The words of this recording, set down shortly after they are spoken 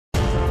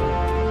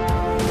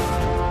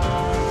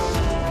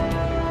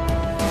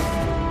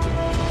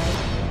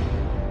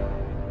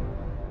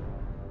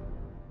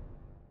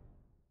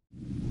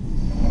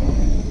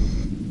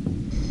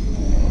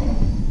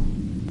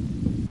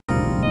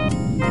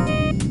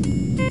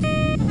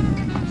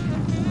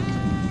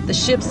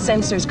ship's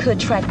sensors could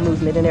track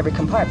movement in every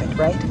compartment,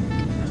 right?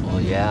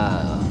 Well,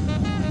 yeah.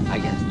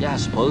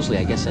 Supposedly,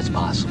 I guess that's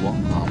possible.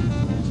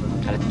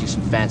 I'd have to do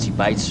some fancy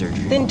bite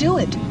surgery. Then do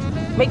it.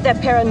 Make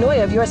that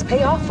paranoia of yours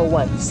pay off for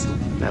once.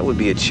 That would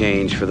be a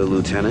change for the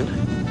lieutenant.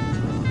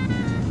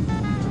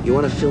 You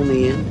want to fill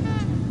me in?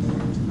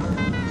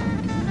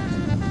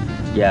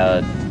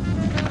 Yeah,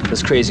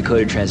 those crazy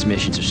coded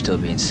transmissions are still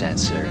being sent,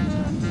 sir.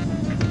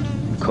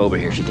 Cobra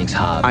here, she thinks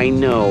Hobbs. I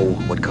know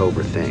what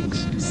Cobra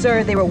thinks.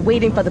 Sir, they were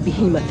waiting for the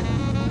behemoth.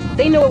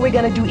 They know what we're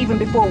gonna do even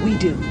before we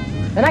do.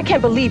 And I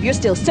can't believe you're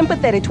still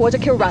sympathetic towards a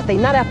Kilrathi,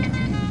 not after...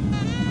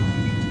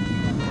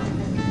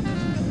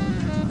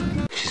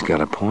 She's got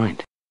a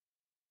point.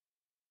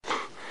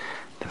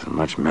 Doesn't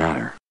much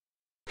matter.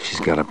 She's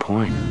got a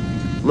point.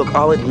 Look,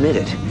 I'll admit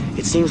it.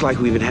 It seems like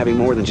we've been having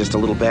more than just a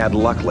little bad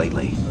luck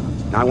lately.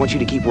 Now I want you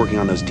to keep working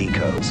on those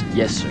decodes.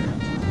 Yes, sir.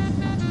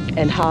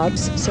 And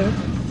Hobbs, sir?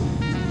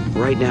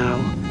 Right now,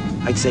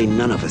 I'd say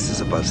none of us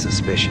is above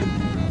suspicion.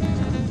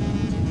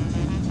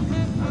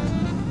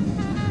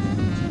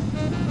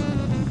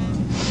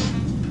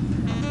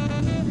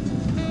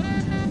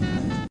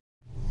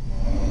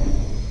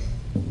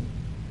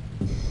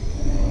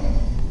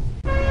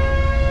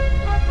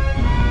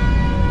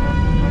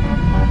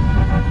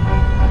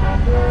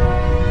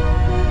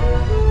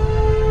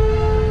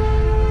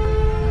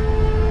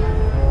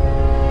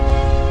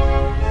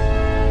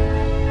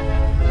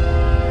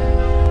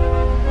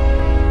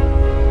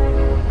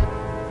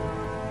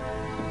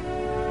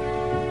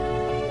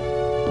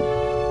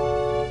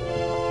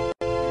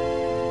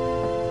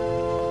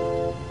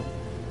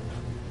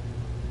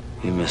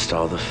 You missed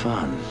all the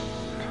fun.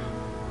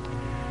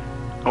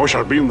 I wish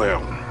I'd been there.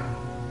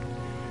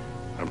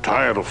 I'm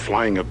tired of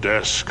flying a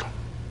desk.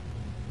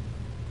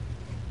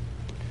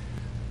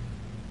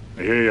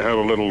 I hear you had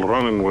a little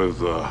run-in with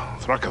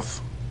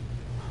Thraketh.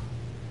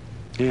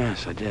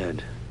 Yes, I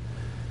did.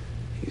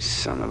 You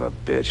son of a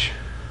bitch.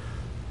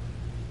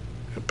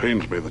 It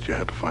pains me that you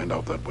had to find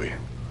out that way.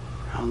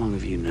 How long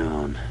have you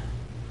known?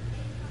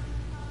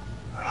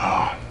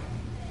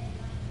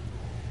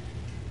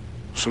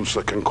 Since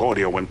the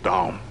Concordia went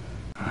down.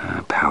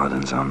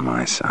 Paladin's on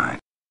my side.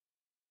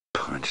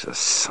 Punch the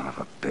son of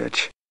a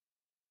bitch.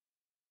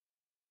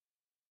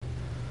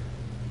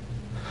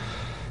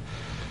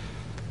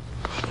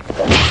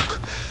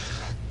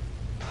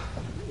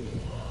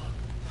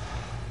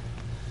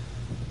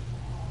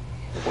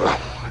 Well,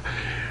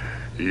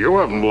 you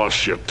haven't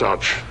lost your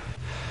touch.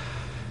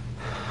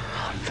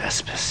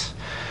 Vespus.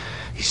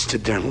 He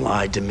stood there and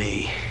lied to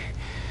me.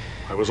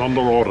 I was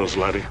under orders,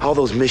 laddie. All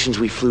those missions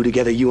we flew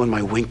together, you on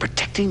my wing,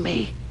 protecting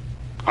me.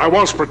 I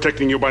was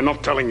protecting you by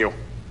not telling you.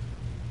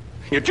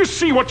 You just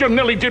see what you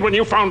nearly did when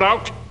you found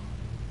out?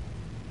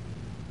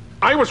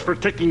 I was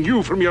protecting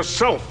you from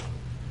yourself.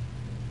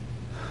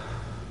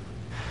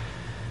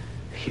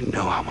 You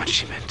know how much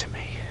she meant to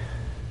me.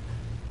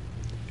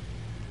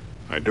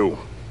 I do.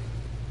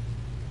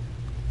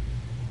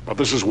 But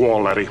this is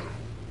war, laddie.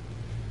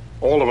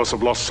 All of us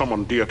have lost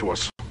someone dear to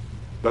us.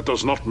 That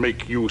does not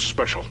make you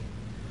special.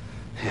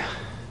 Yeah,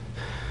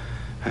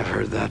 I've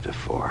heard that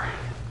before.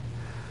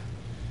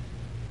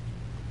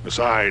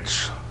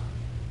 Besides,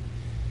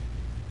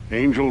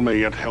 Angel may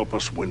yet help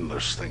us win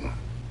this thing.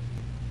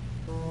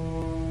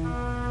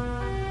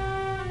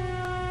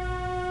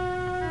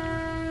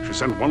 She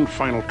sent one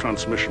final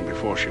transmission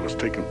before she was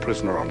taken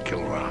prisoner on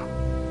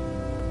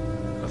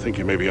Kilrathi. I think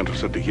you may be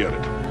interested to hear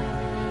it.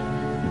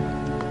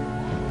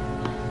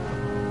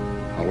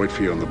 I'll wait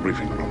for you in the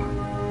briefing room.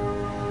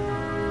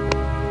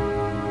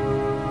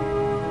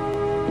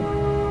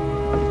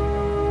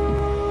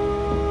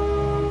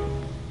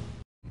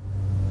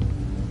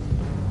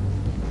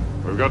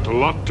 We've got a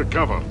lot to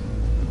cover.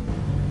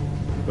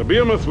 The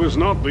behemoth was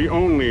not the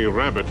only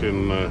rabbit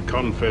in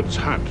Confed's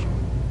hat.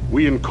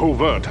 We in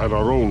Covert had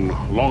our own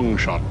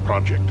long-shot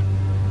project.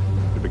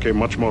 It became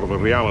much more of a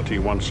reality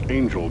once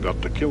Angel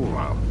got to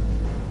Kilrathi.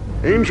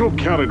 Angel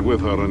carried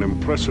with her an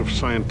impressive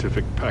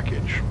scientific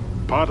package.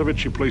 Part of it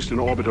she placed in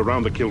orbit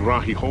around the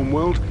Kilrathi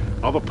homeworld,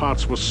 other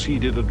parts were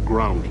seeded at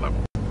ground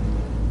level.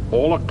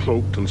 All are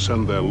cloaked and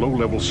send their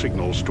low-level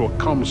signals to a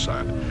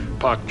ComSat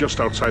parked just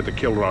outside the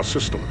Kilrathi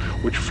system,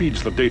 which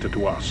feeds the data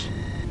to us.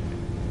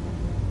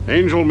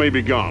 Angel may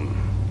be gone,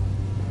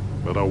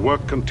 but our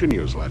work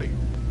continues, laddie.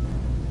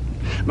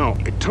 Now,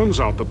 it turns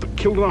out that the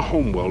Kilrathi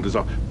homeworld is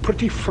a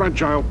pretty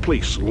fragile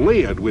place,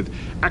 layered with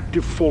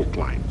active fault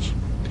lines.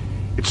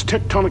 Its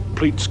tectonic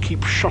plates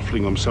keep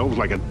shuffling themselves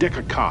like a deck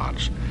of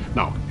cards.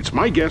 Now, it's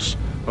my guess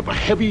that the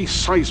heavy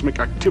seismic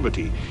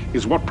activity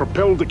is what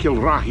propelled the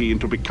Kilrathi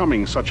into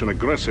becoming such an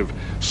aggressive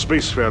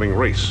spacefaring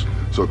race.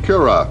 So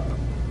Kilrathi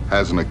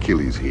has an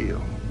Achilles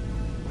heel.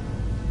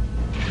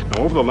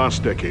 Now, over the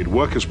last decade,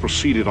 work has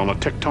proceeded on a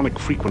tectonic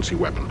frequency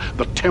weapon,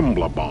 the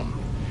Tembla bomb.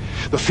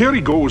 The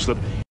theory goes that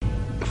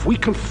if we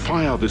can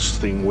fire this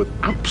thing with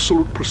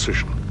absolute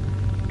precision,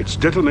 its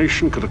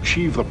detonation could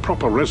achieve the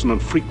proper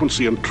resonant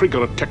frequency and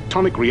trigger a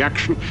tectonic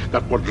reaction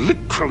that would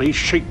literally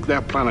shake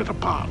their planet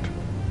apart.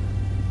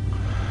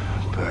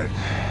 But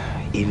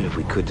Even if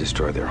we could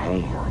destroy their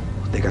homeworld,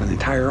 they got an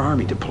entire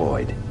army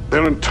deployed.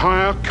 Their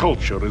entire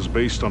culture is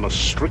based on a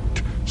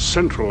strict,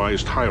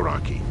 centralized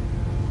hierarchy.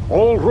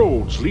 All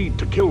roads lead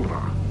to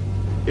Kilra.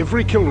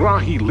 Every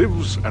Kilrathi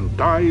lives and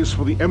dies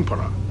for the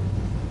Emperor.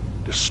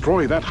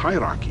 Destroy that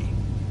hierarchy,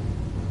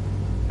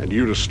 and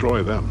you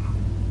destroy them.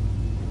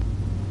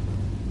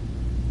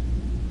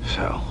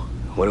 So,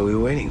 what are we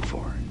waiting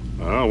for?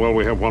 Well,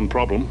 we have one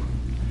problem.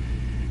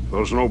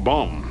 There's no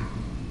bomb.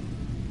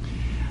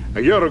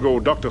 A year ago,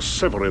 Dr.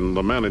 Severin,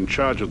 the man in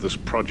charge of this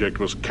project,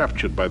 was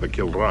captured by the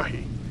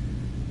Kilrathi.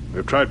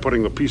 We've tried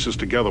putting the pieces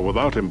together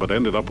without him, but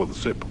ended up with a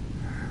zip.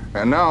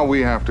 And now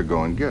we have to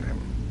go and get him.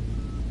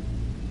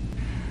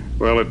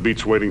 Well, it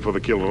beats waiting for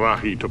the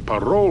Kilrathi to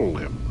parole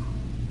him.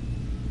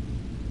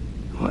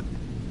 What?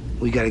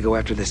 We gotta go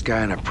after this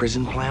guy on a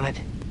prison planet?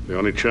 The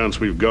only chance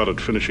we've got at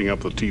finishing up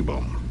the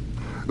T-bomb.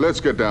 Let's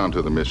get down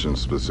to the mission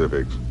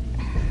specifics.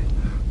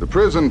 The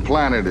prison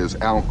planet is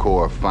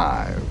Alcor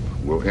 5.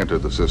 We'll enter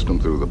the system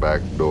through the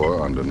back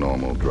door under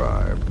normal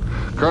drive.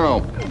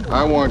 Colonel,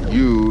 I want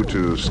you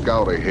to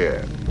scout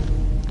ahead.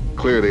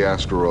 Clear the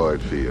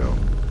asteroid field.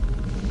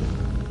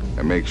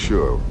 And make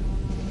sure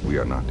we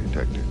are not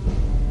detected.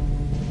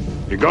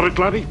 You got it,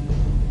 laddie?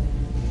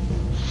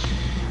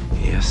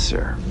 Yes,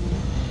 sir.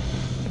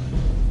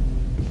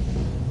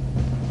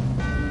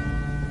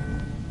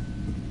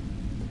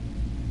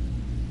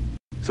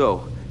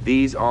 So,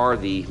 these are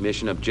the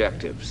mission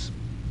objectives.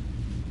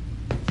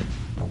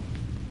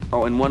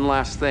 Oh, and one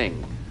last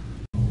thing.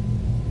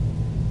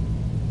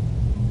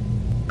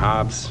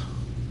 Hobbs,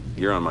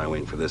 you're on my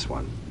wing for this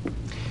one.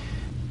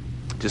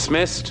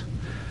 Dismissed,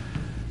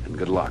 and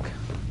good luck.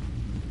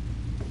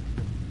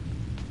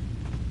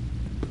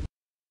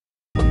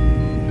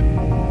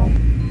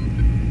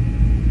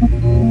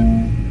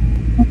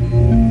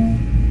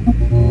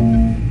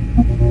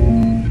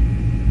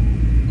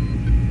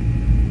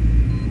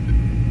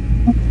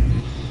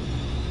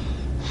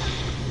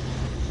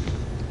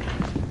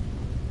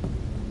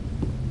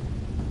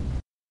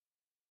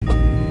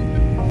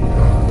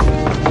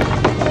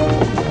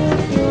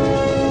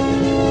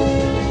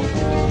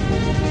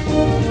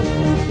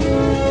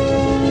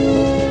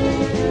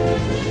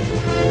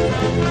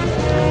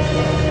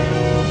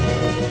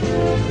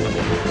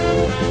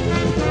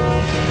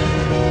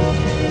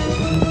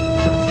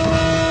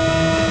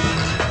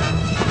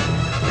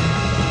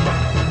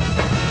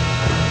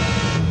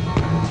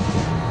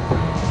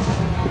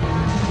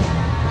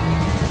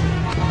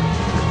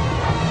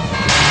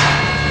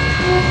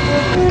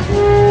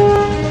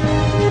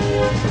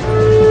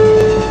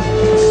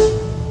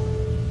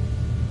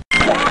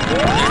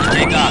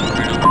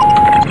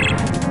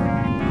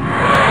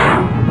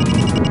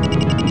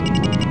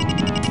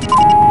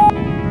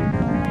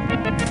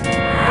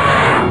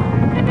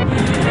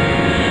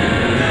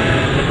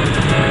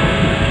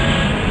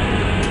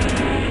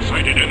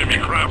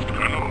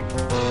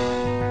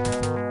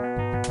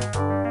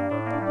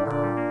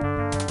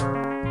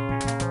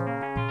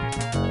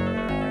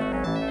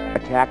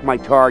 Attack my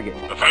target.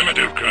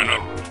 Affirmative,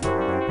 Colonel.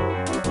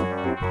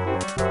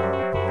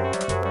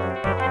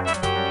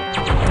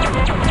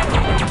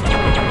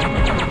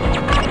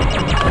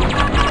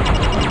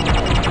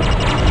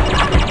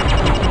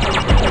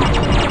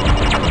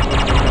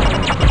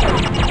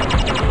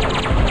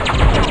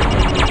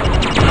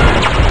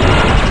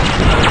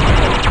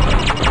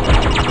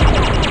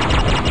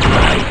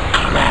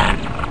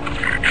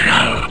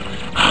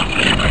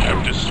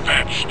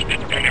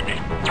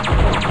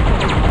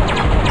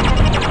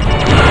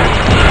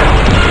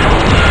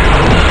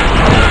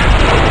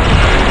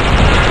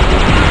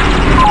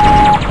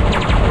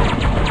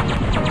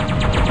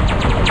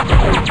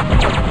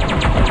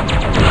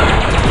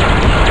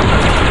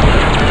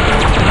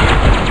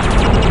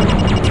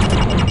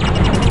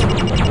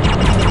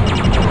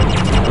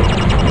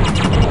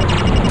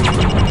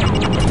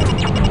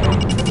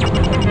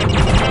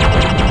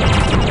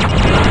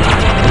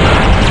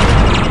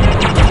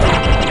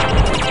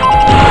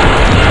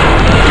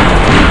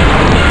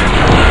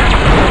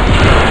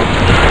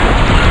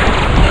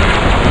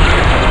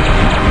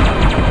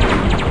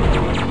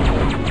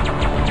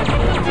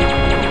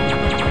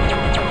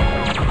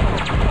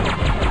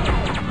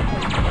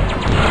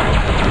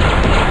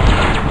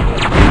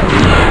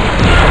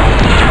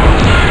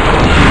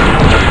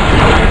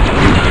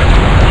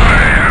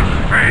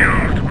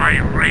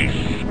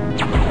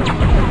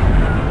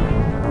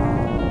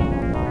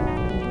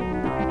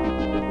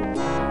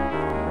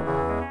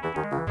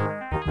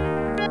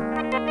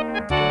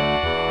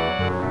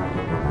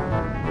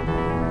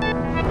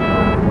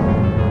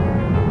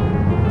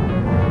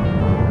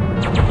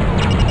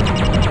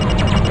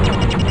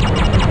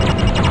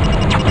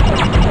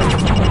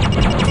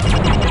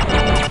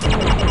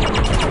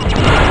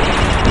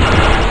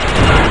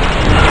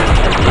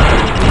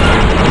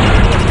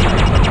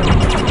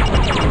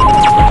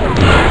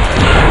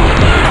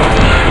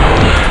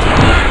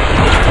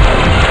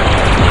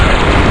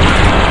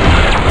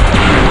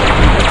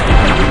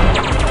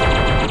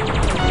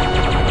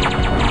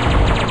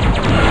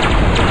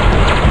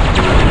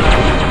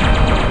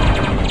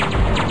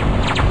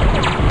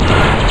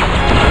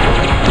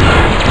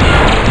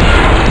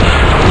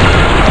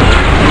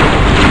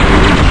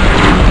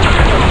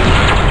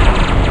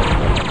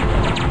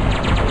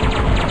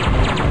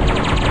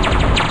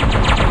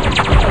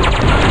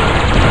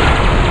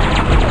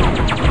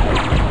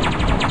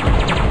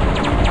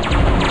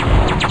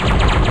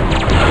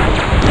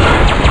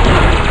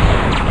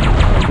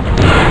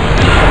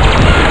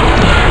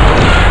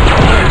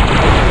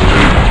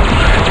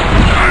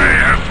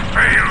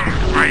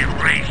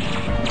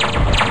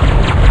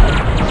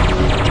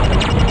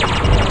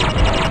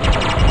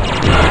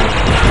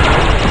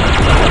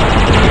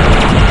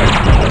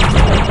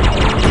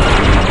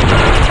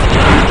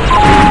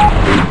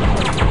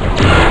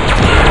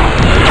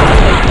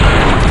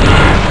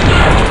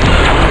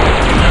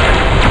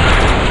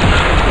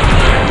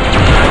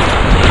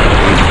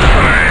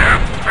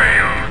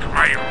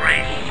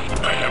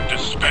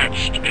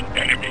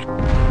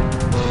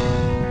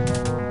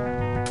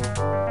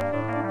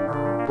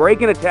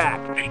 Break and attack.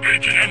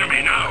 Engage an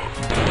enemy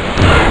now.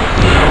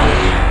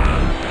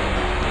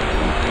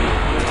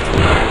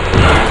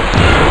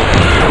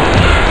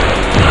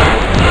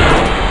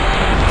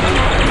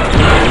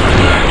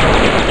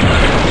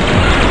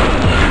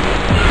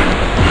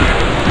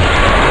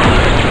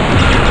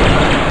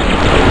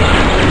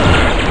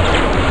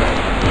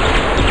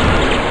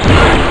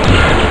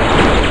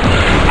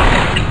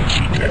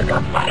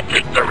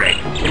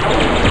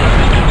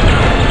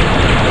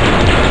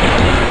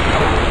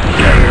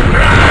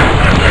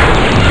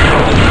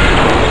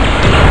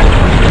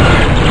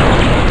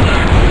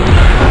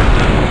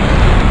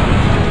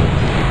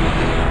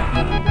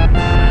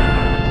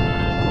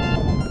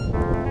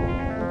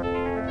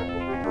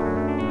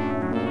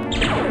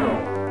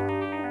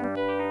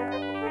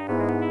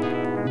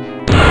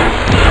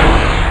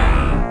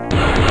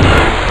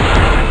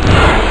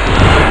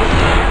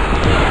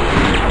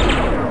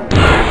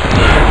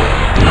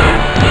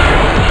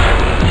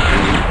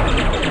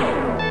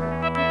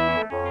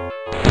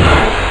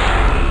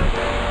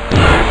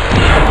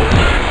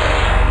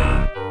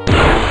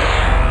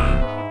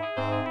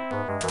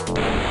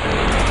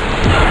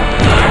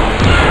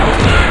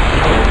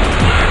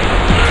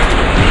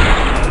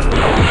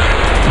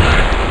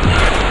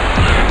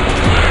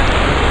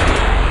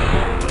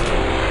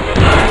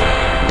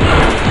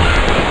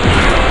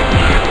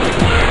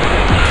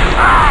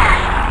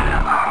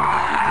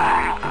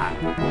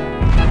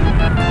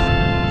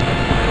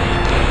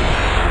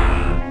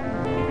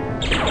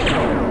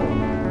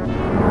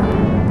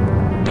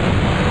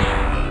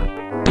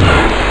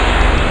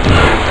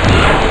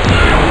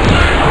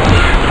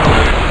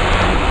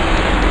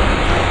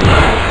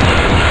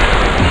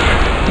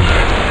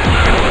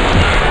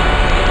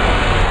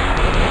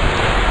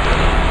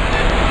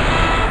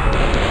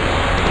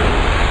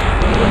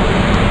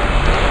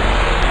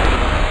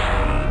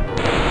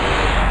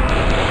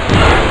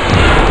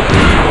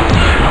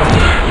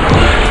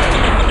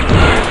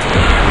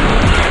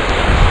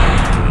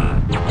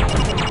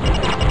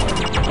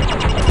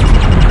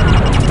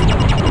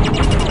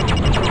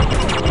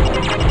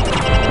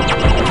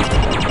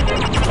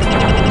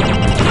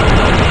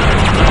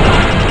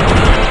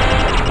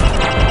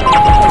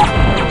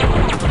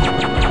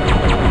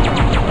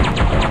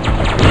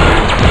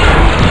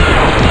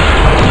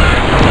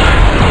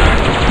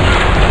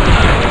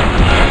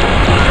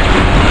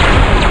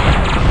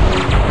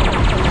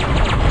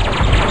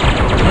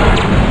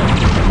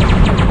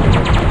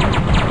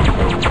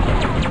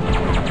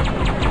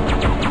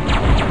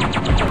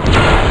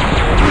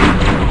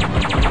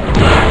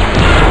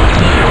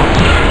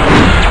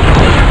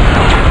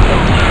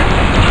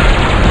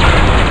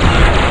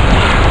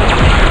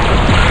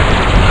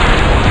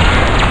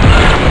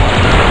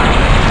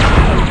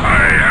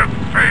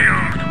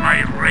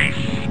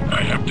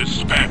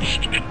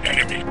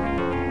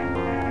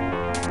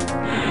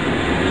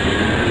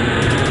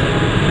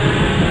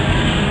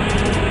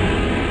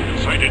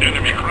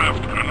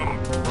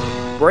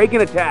 Break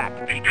and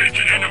attack. Engage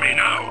an enemy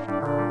now.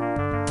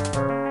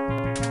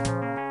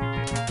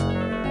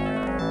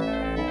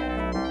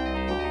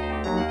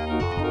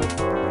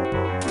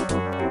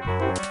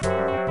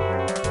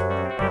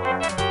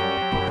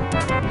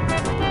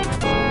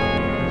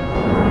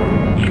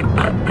 You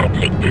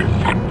pathetic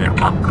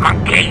descendant of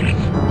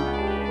monkeys.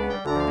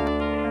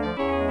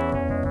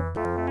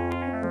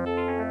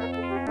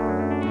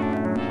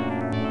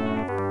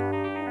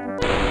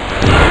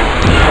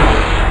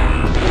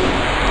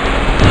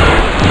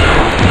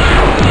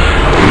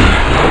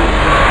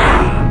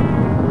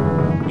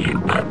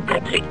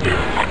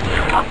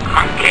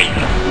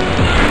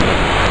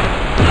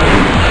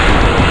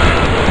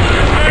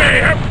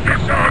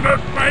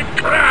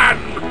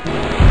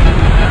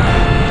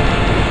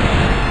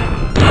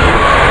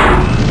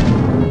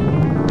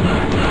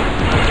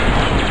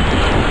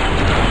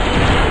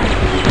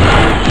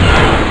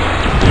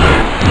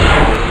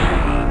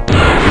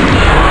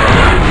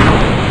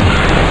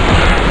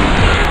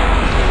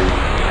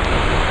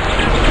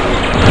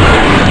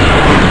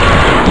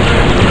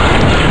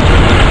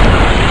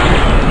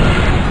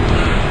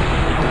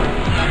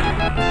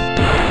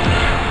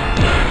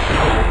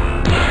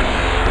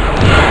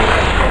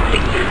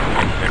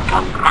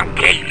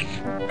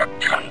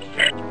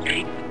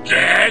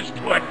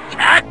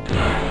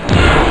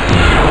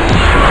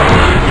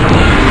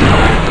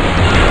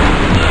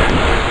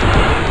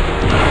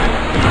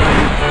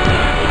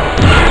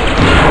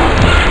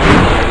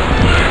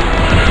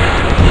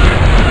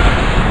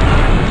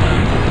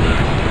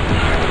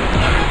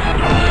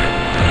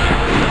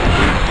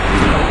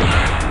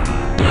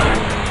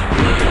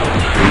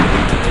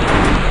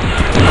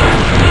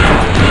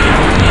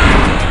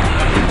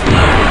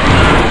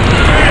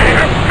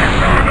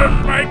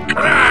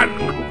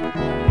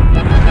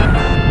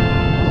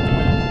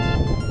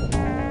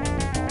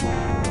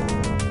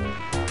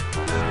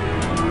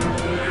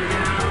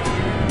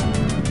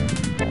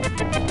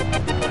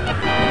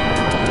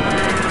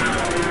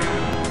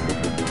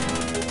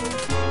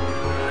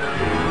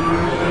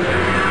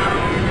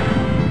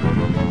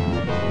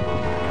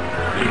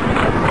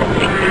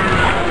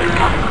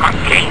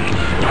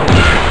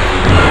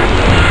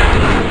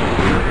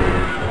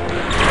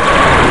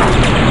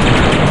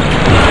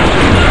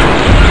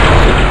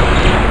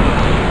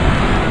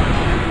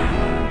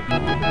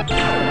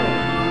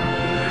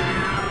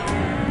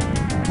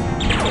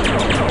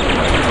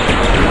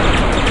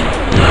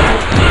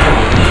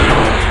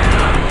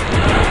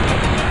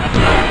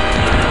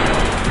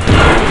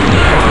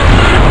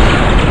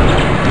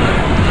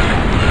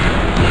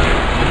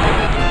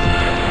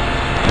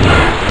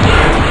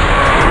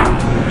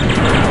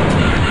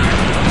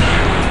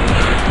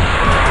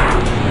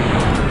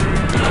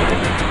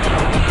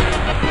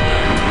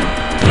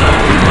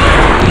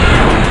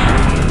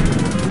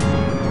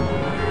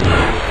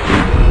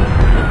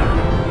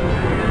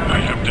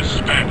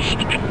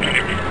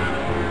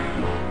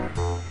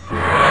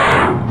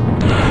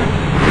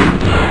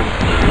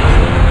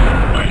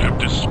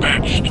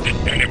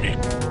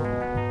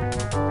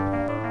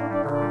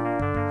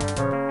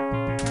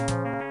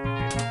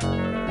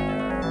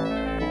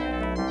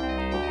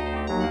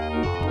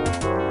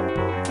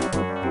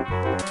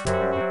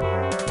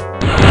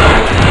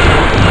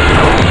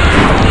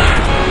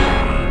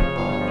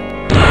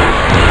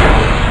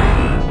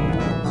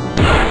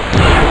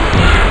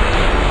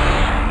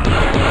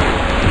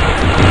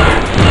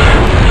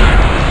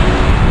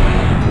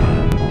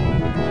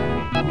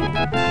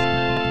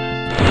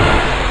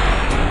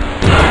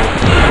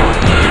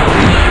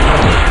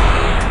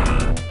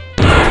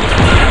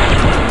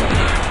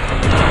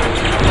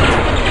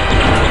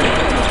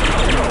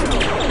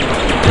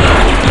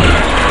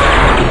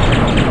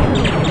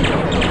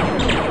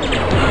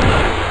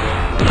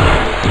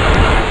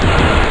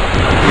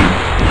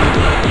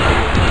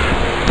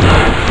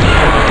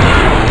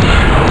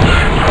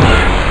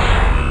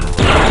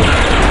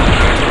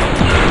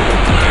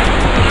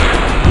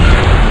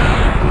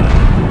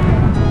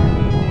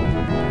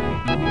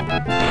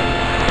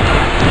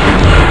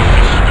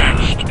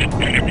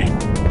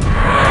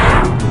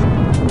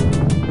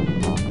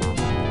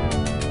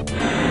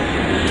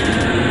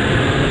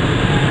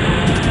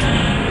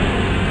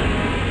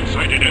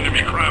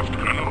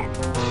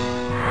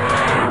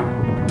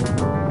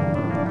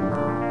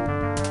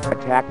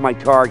 attack my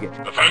target.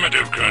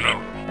 Affirmative,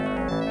 Colonel.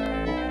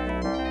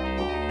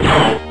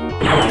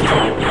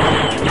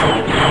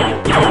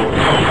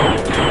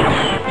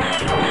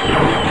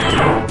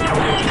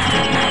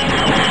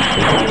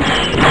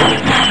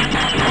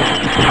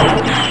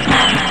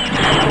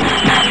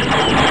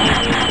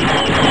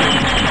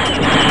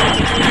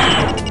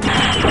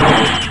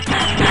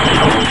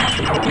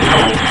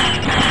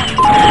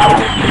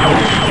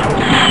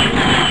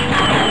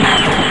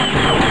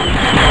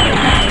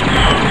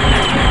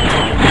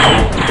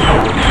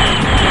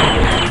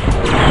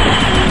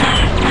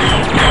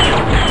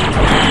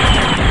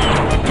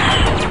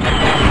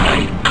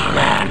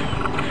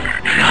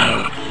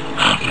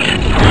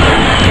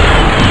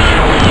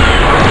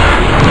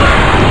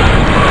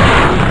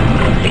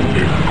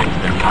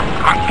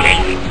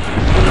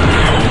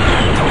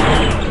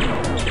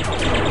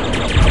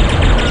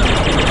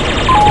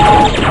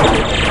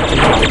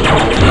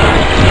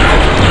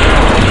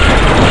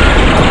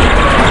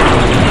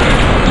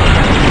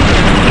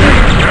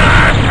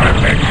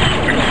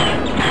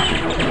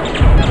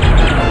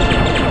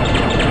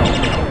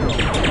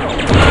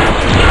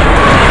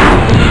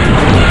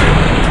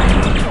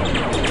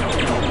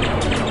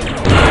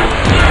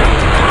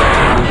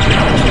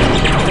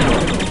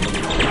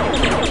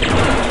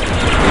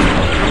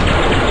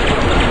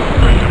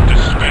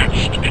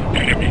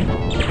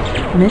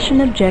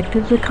 Mission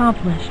objectives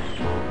accomplished.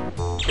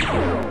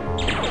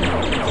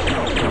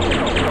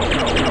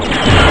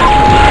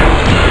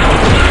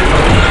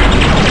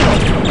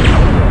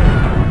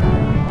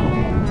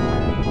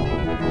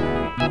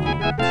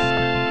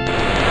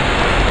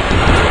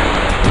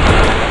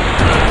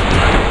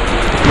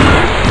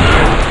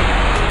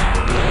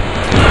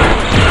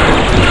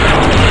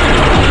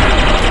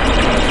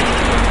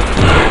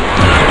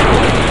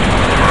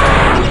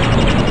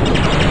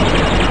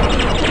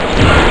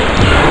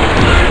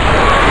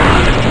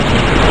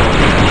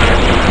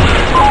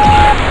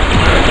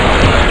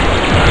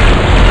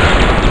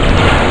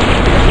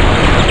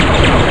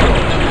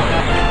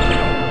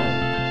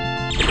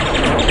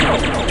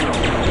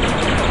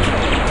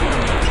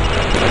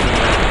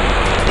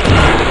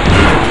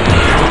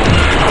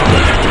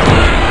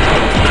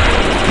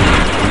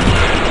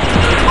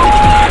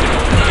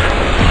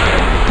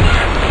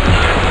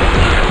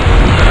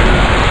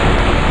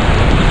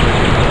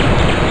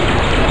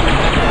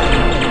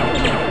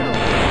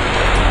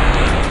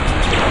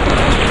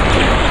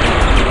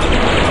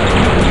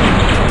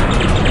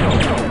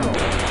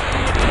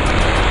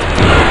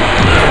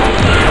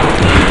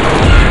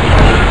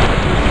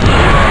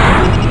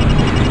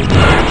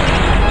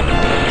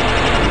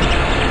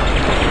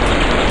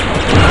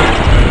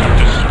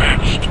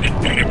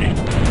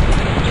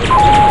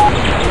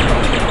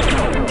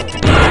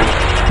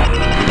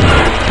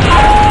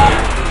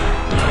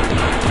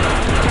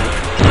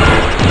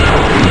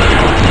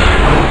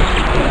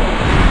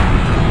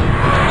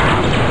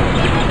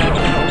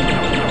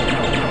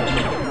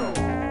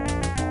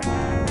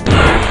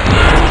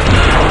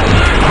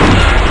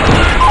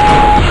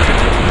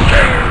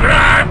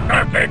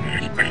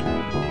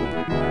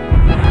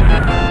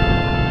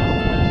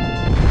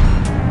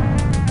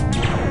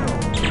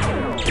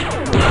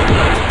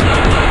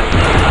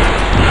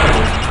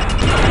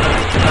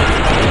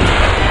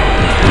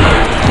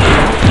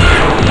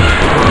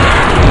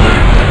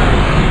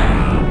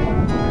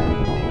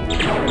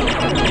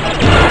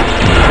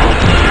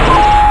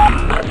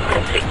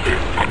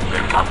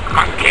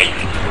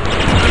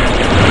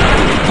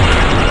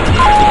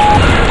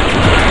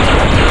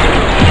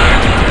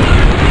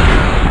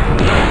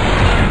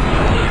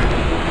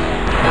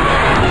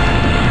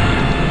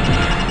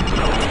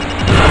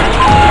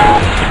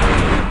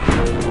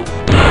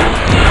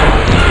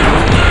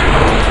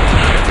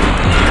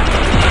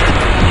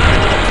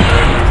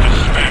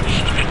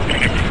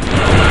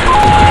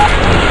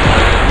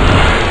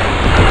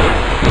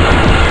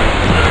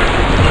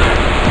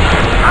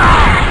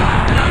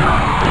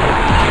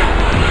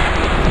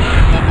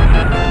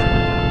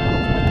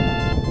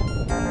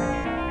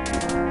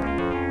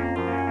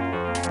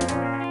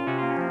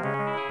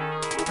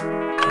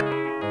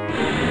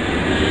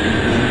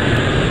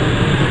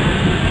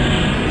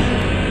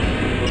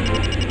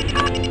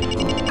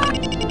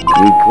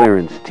 Need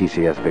clearance,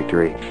 TCS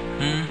Victory.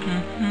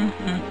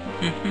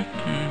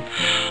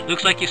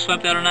 Looks like you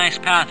swept out a nice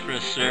path for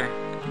us, sir.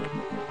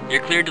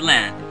 You're cleared to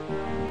land.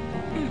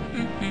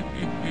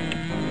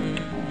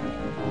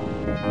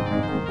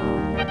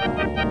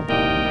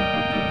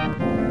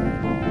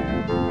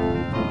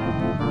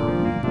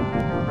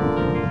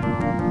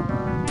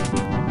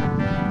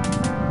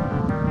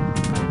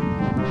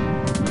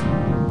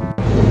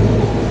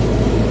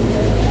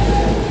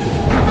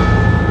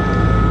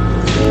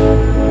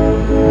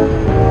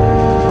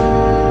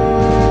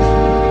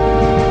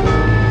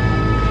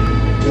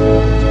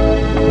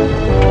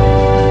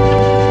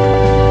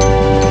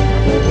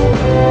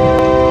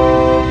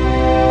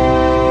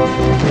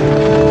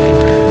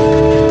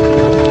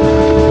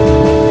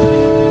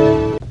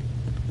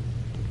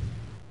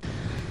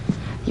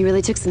 You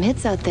really took some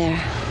hits out there.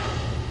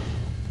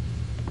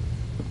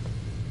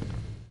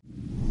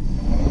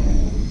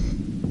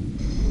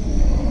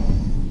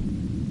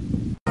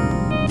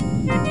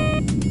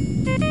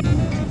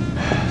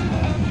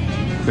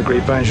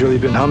 Grapevine's really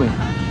been humming.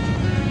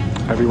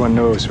 Everyone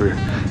knows we're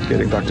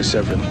getting Dr.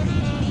 Severin.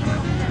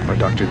 Or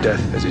Dr.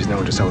 Death, as he's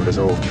known to some of his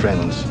old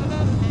friends.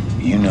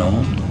 You know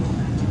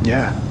him?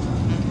 Yeah.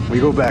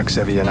 We go back,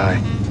 Sevi and I.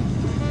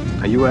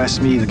 Now, you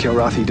asked me, the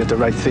Kilrathi did the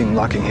right thing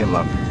locking him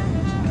up.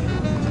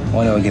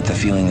 Why do I get the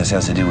feeling this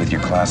has to do with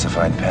your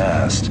classified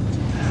past?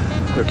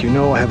 Look, you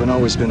know I haven't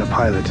always been a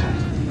pilot.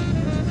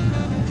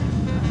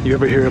 You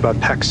ever hear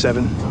about Pac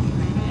 7?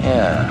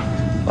 Yeah.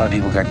 A lot of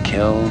people got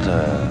killed.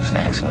 It's an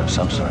accident of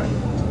some sort.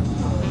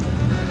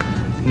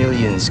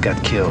 Millions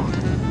got killed.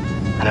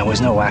 And it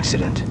was no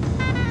accident.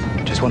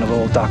 Just one of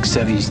old Doc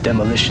Sevi's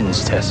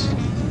demolitions tests.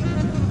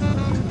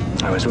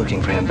 I was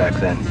working for him back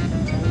then.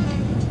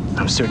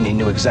 I'm certain he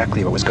knew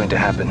exactly what was going to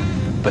happen,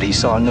 but he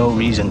saw no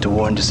reason to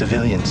warn the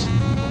civilians.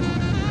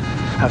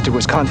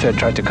 Afterwards, Confed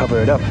tried to cover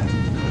it up.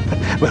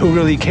 But who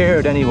really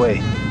cared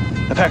anyway?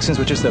 The Paxtons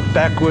were just the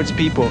backwards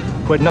people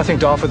who had nothing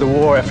to offer the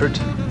war effort.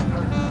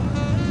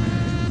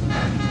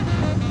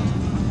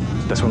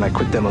 That's when I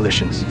quit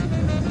demolitions.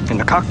 In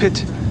the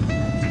cockpit,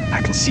 I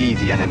can see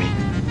the enemy.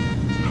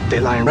 They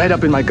line right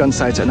up in my gun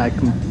sights, and I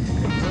can...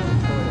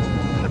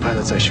 And the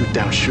pilots I shoot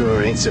down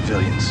sure ain't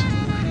civilians.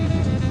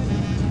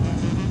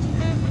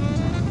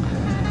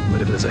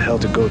 But if there's a hell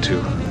to go to,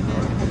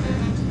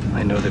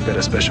 I know they've got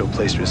a special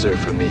place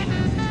reserved for me.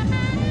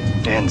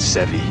 And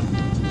Sevi.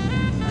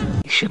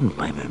 He shouldn't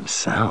blame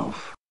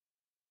himself.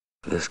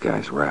 This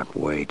guy's wrapped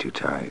way too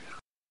tight.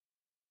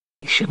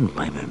 He shouldn't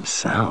blame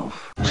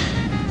himself.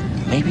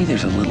 Maybe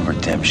there's a little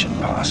redemption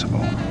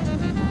possible.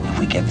 If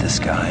we get this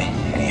guy,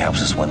 and he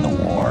helps us win the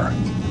war.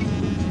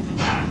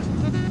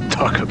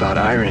 Talk about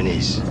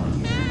ironies.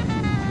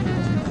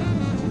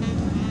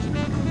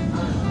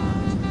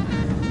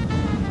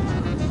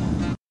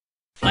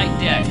 Flight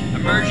deck,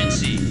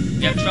 emergency.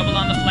 We have trouble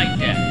on the flight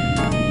deck.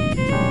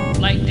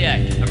 Flight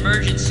deck,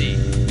 emergency.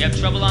 We have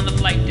trouble on the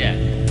flight deck.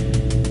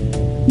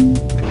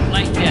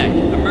 Flight deck,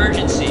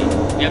 emergency.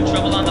 We have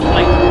trouble on the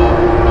flight deck.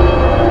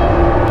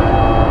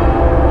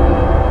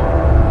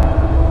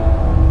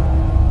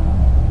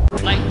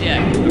 Flight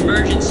deck,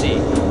 emergency.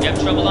 We have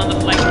trouble on the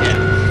flight deck.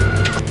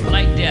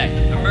 Flight deck,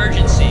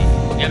 emergency.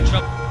 We have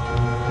trouble.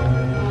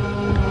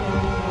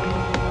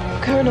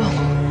 Colonel.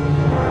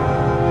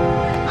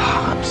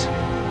 Hobbs.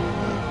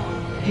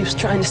 He was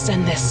trying to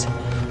send this.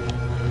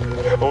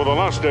 Over the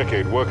last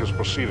decade, work has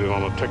proceeded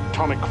on a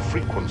tectonic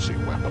frequency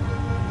weapon,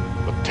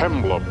 the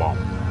Tembler bomb.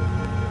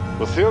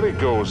 The theory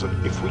goes that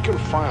if we can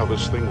fire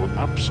this thing with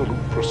absolute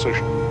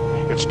precision,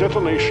 its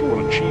detonation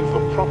will achieve the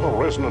proper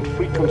resonant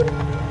frequency.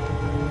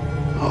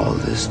 All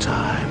this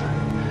time,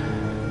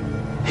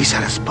 he's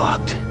had us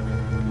bugged.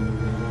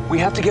 We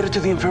have to get it to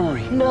the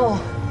infirmary. No.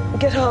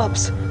 Get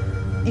Hobbs.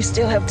 You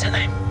still have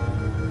time.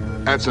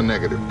 That's a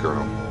negative,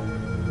 Colonel.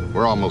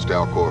 We're almost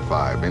Alcor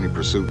 5. Any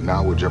pursuit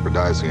now would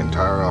jeopardize the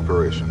entire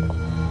operation.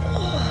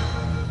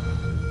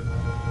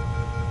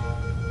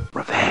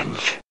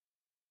 Revenge.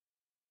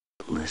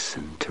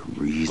 Listen to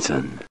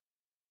reason.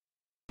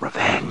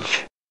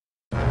 Revenge.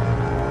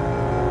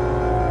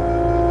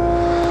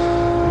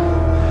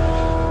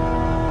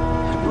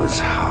 It was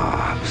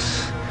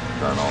Hobbs.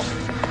 Colonel.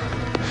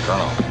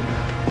 Colonel!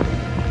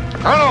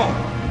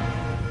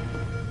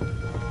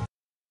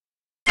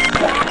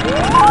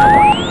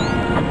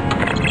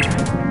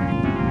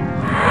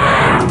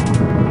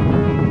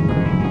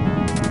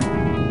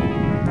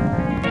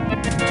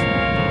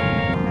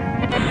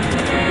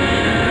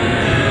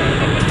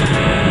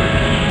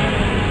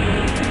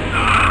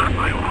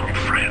 My old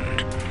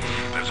friend.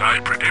 As I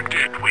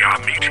predicted, we are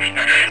meeting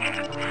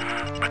again.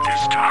 But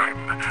this time,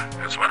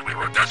 as what we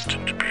were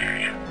destined to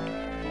be.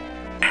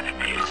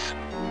 Enemies.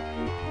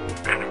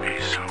 Enemies.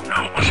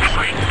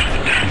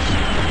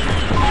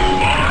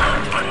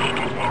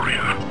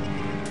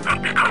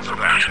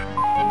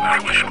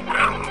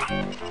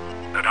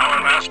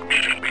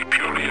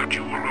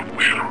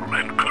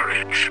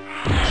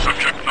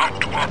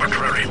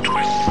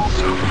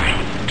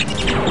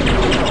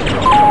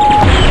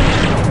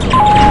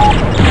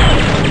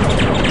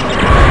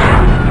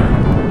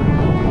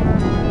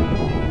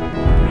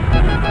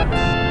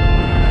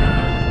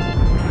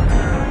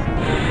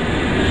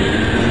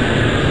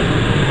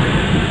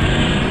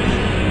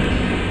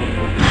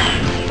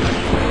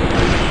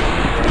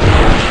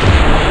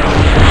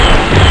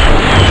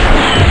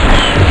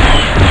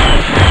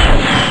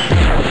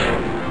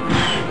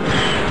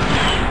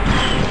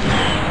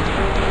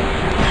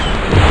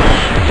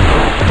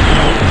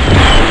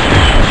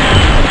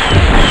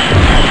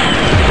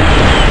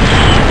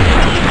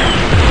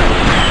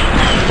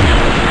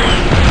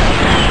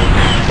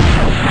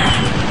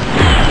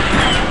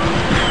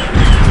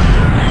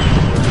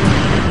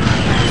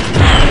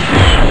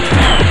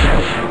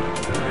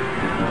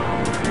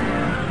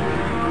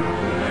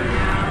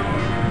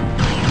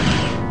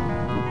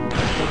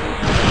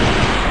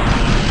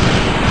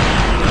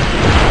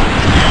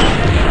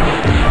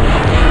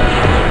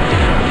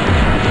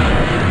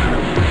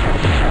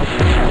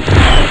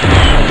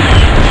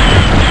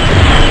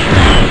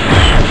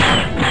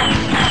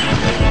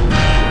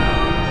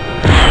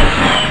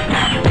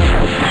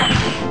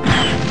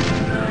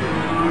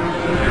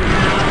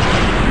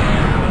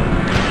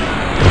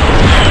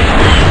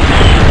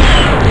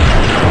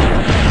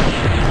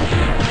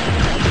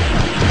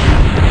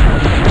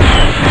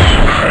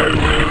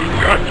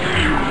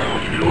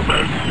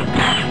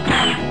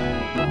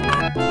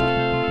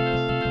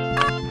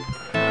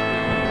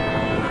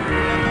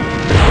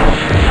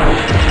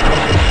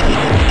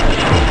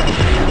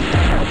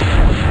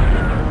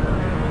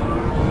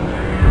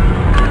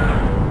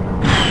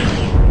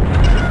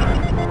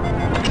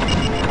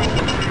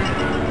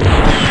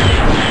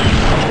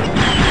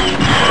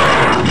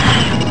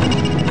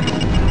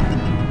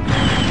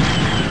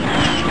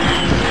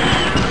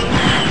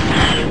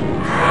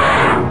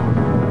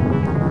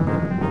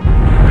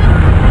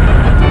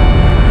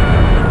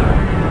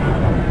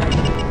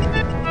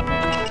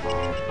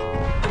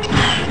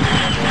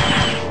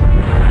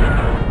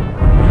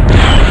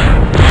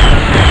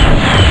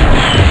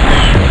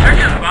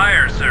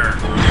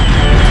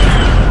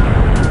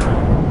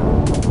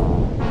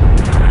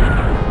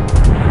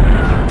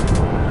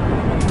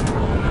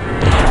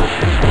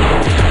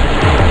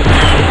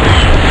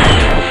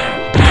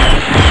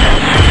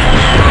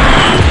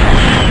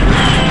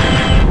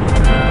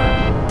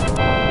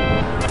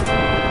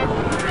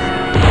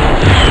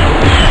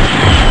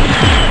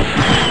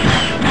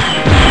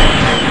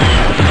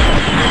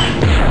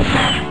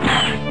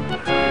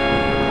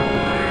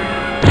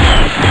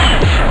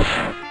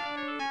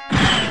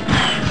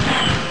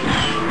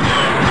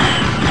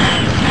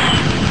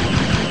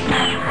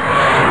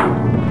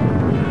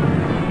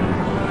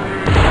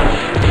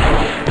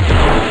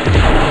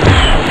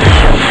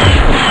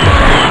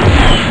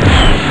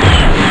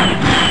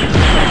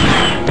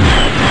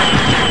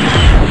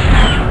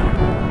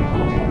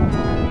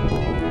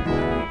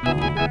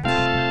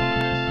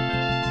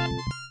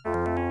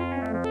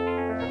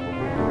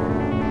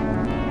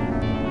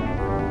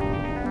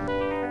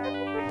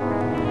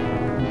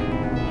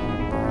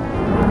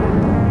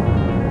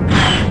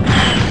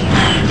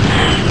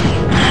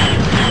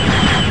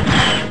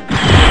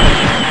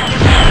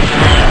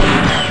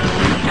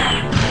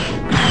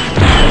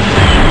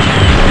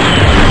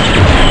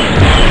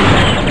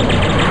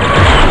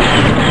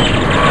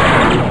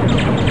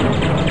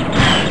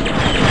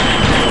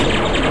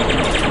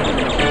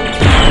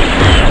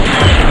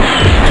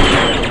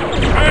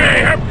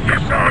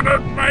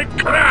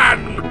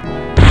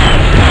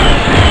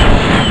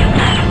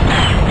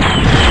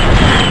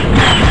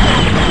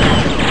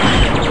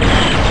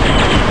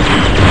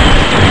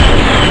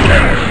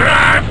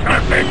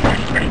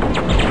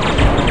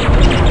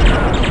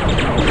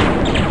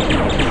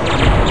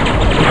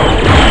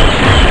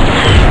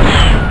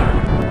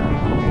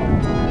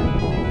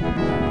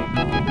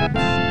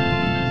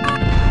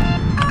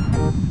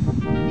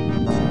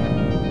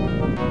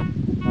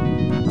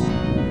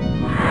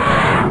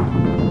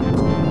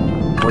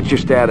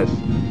 What's your status?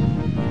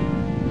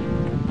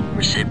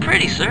 We're so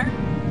pretty, sir.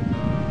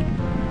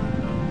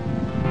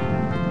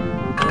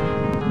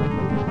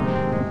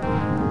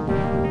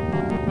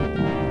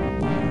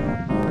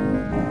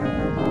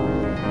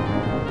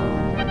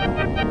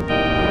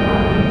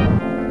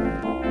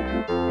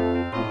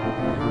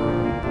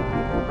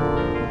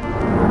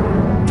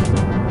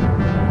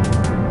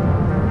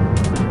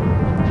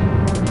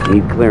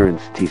 Need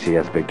clearance,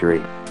 TCS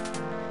Victory.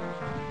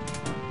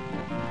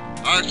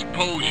 I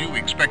suppose you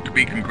expect to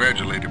be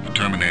congratulated for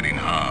terminating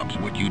Hobbs.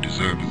 What you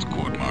deserve is a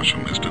court-martial,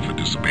 mister, for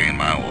disobeying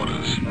my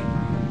orders.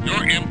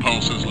 Your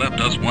impulses left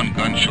us one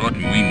gun short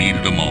and we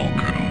needed them all,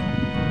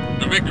 Colonel.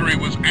 The Victory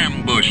was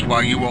ambushed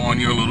while you were on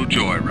your little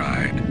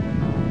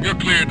joyride. You're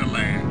cleared to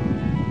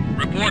land.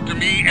 Report to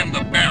me in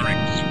the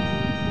barracks.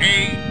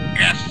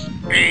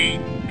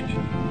 ASAP.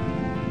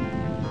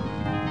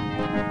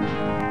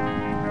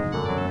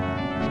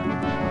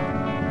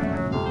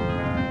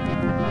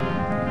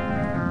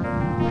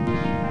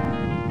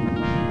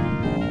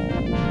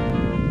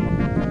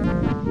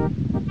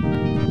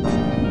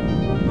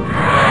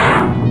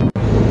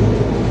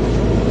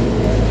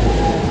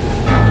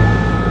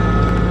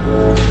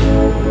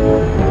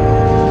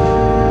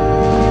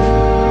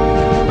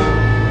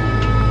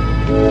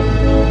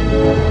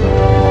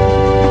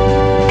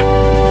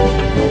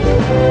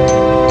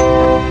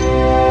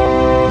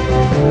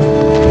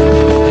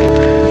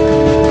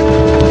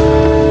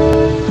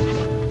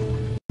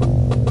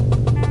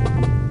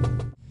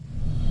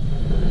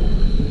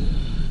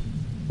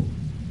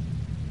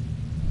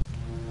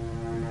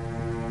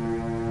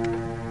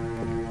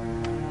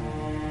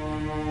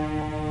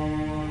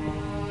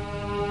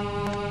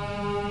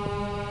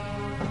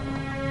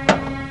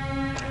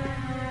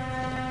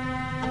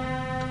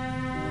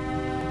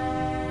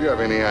 You have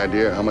any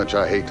idea how much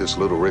I hate this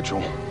little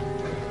ritual?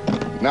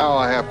 Now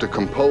I have to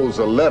compose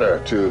a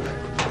letter to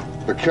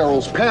the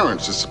Carroll's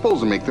parents. It's supposed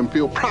to make them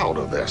feel proud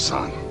of their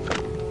son.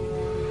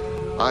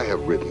 I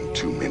have written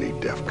too many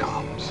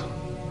DEFCONs.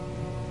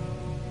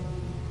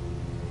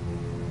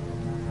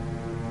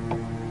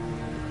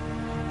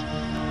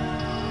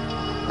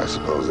 I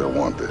suppose they'll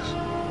want this.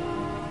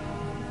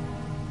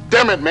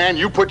 Damn it, man,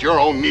 you put your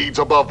own needs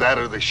above that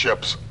of the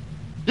ship's.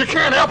 You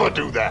can't ever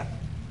do that.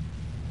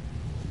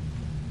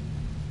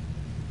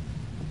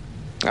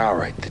 All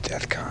right, the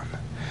DEFCON.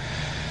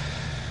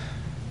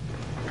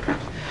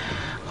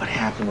 What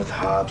happened with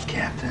Hobbs,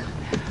 Captain?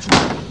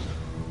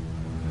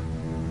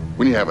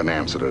 When you have an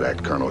answer to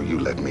that, Colonel, you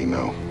let me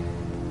know.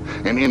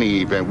 In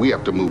any event, we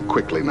have to move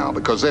quickly now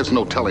because there's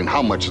no telling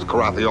how much the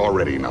Kilrathi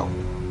already know.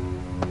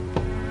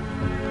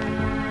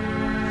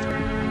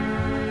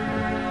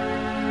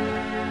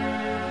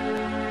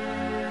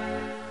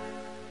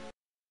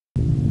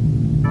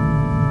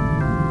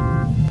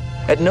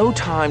 At no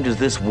time does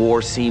this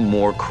war seem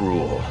more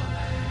cruel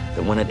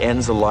than when it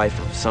ends the life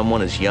of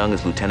someone as young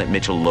as Lieutenant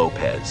Mitchell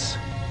Lopez.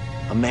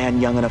 A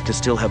man young enough to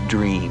still have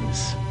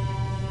dreams.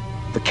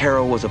 The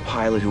Carroll was a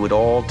pilot who at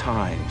all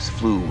times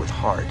flew with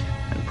heart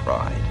and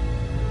pride.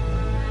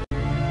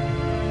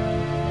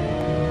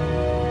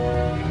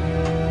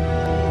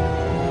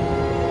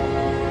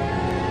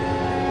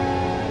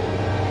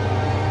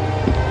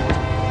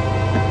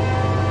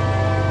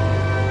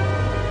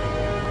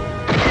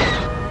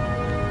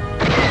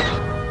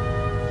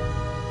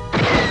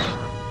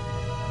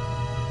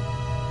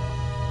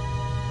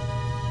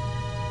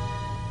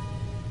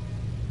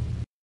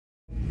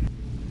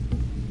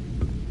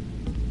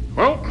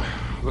 Well,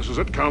 this is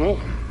it, Colonel.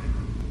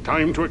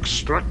 Time to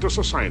extract us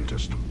a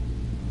scientist.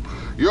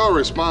 Your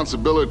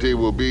responsibility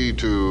will be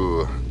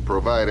to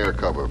provide air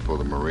cover for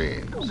the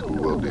Marines, who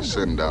will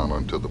descend down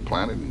onto the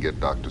planet and get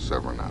Dr.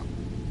 Severin out.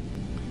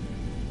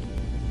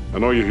 I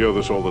know you hear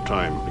this all the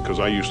time, because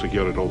I used to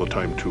hear it all the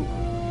time, too.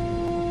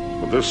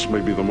 But this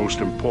may be the most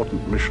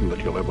important mission that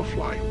you'll ever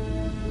fly.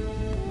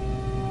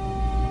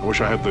 I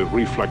wish I had the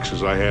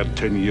reflexes I had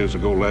 10 years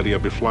ago, laddie.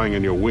 I'd be flying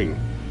in your wing.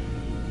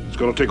 It's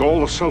gonna take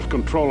all the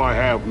self-control I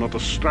have not to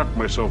strap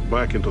myself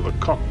back into the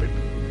cockpit.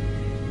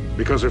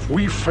 Because if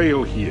we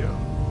fail here,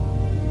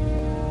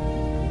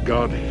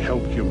 God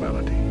help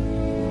humanity.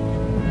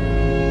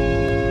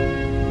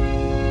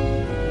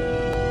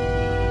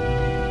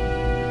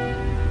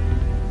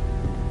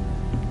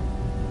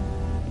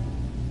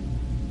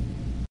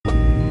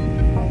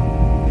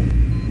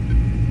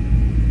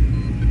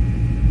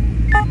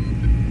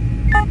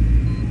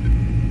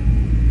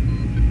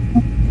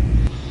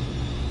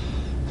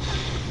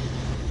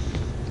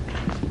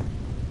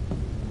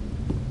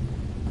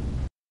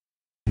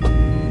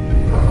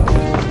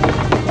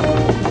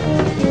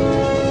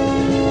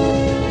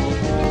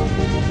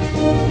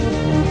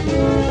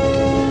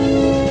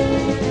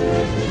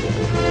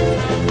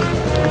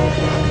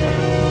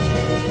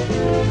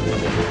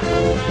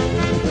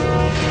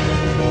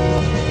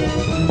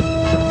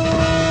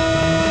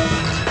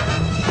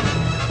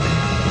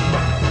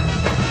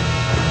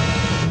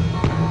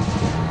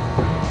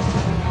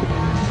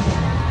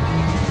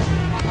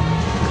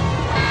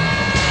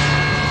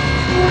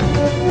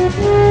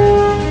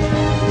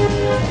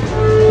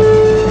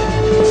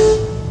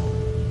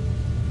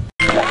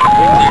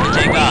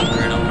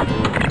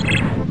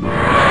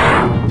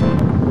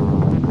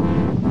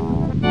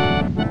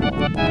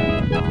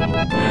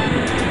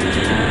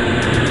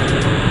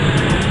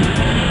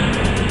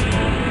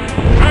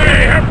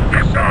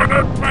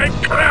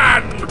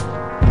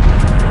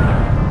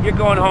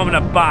 throw him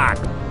in a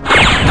box.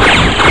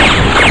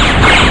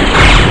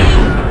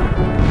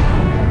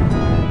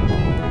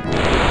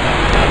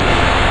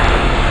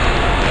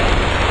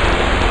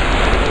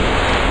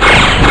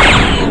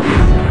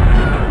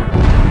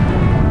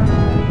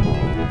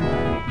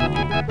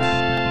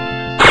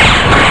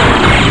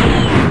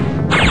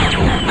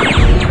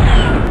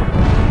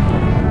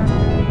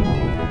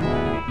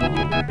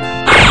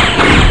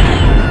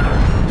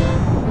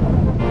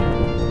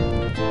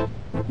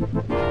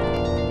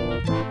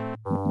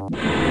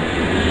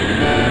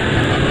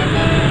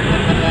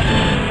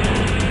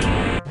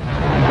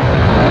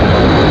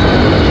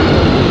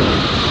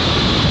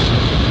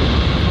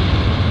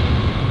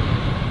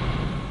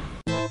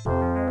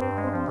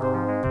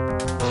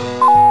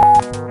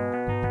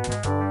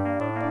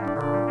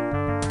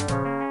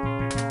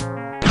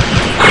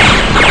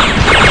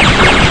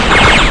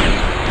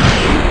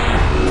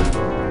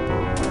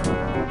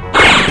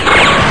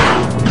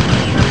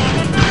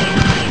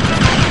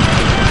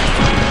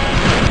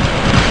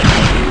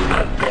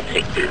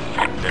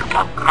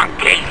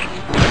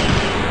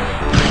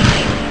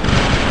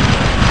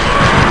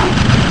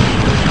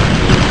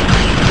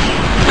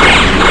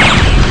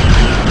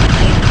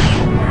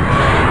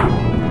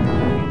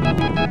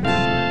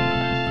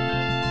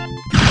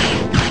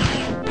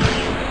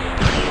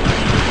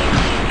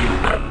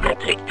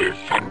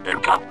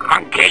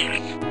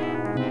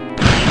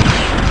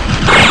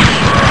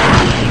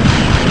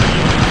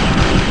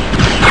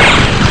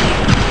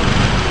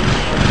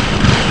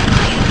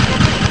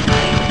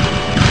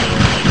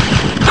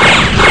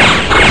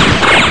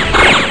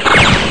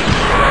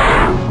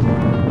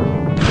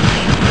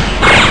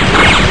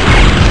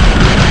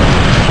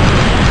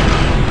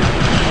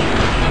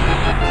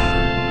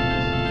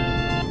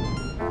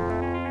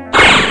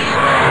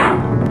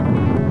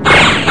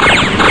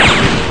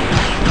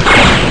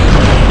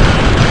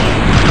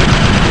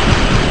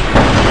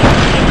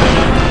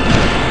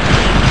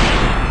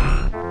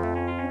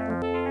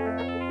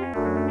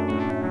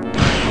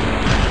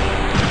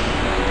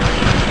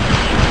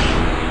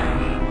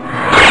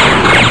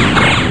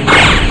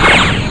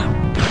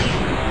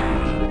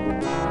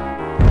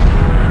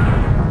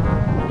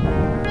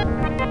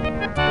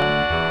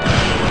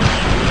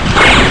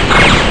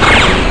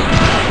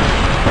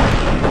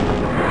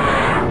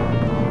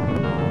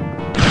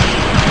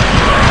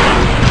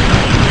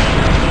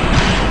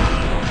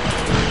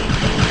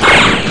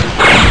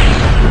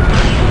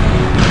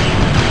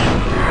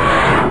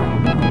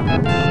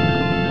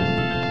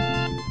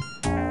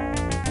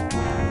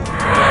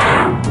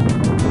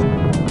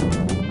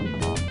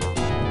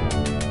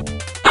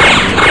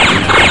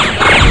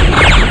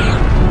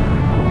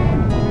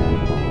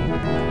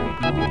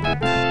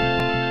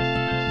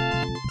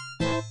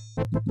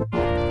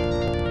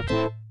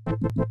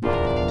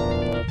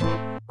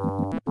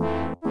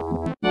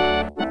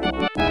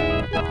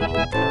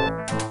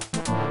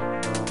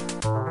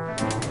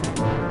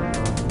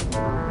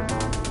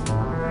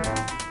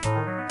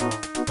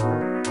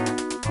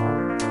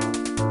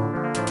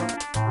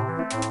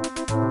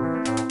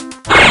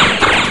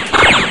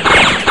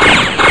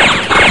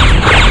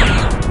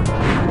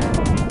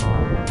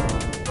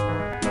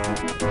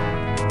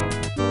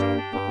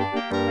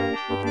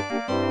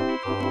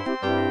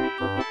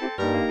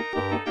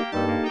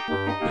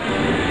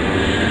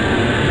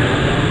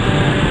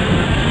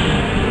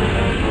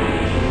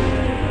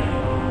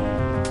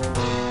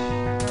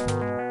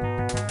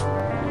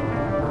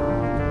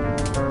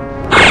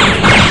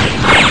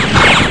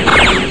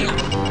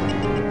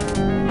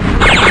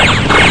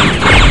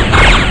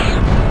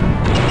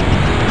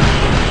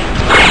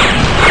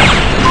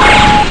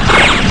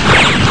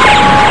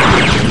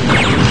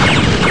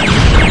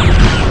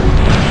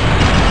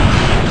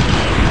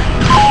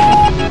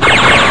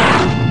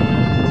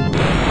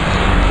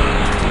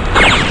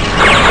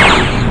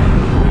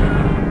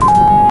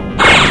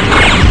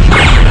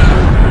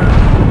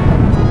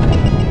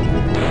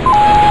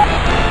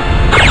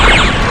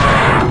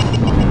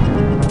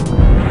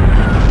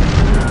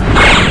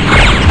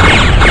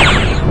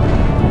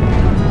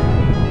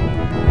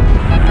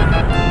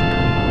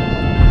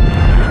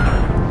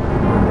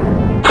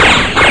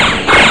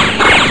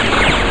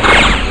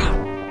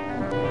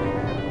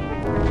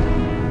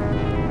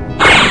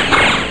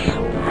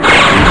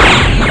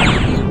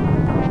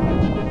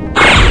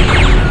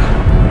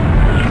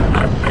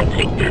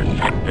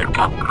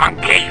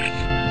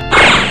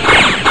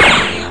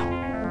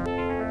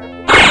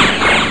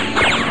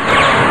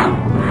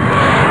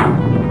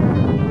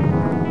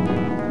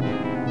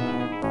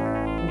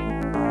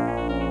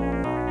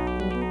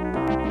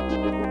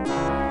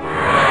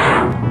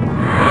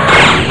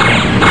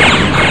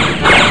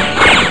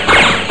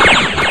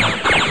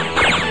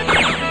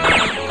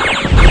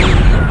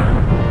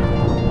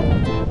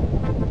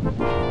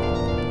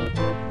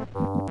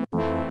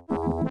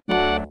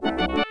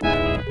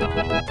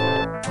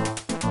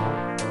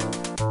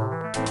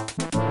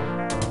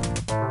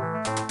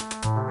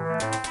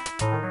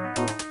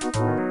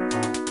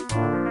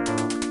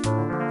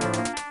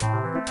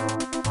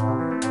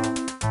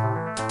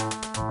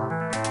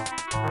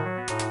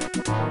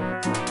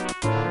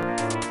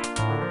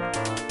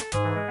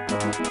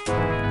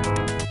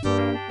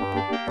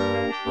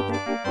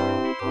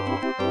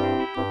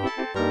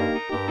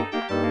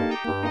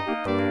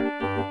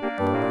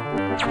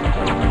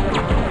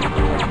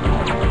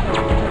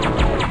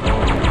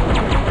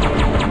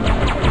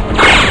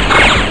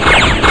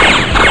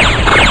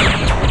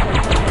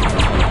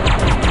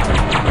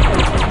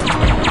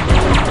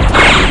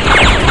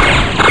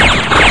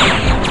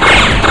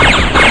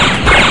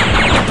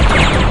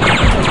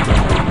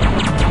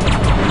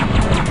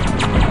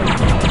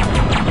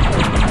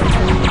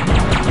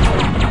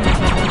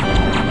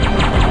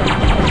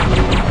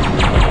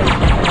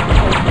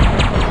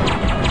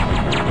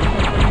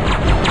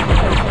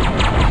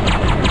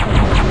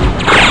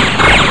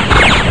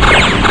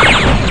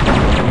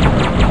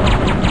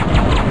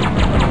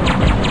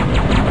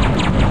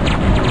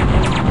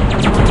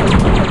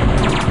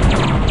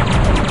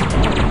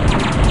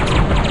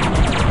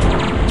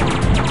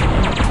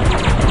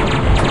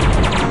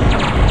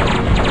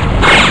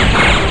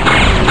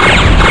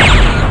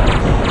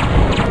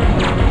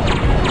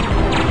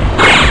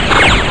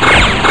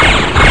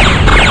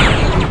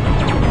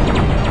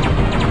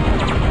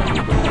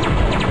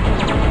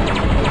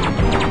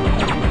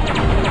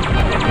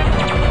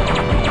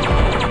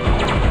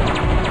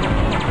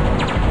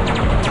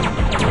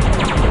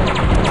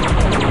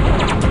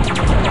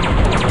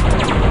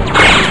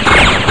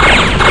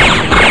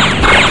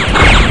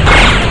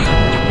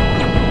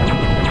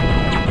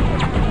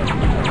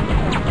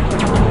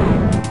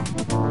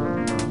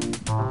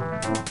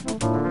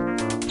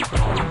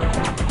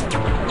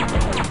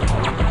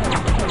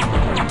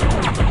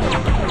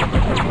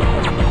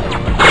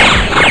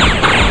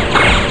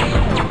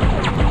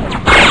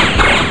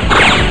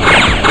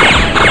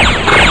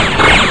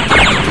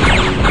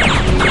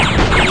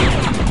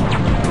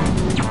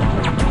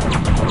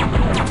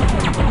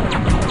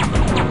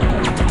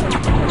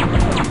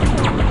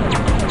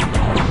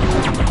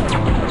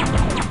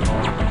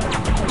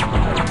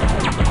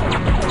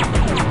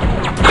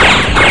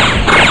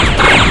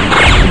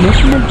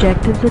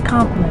 Objectives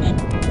accomplished.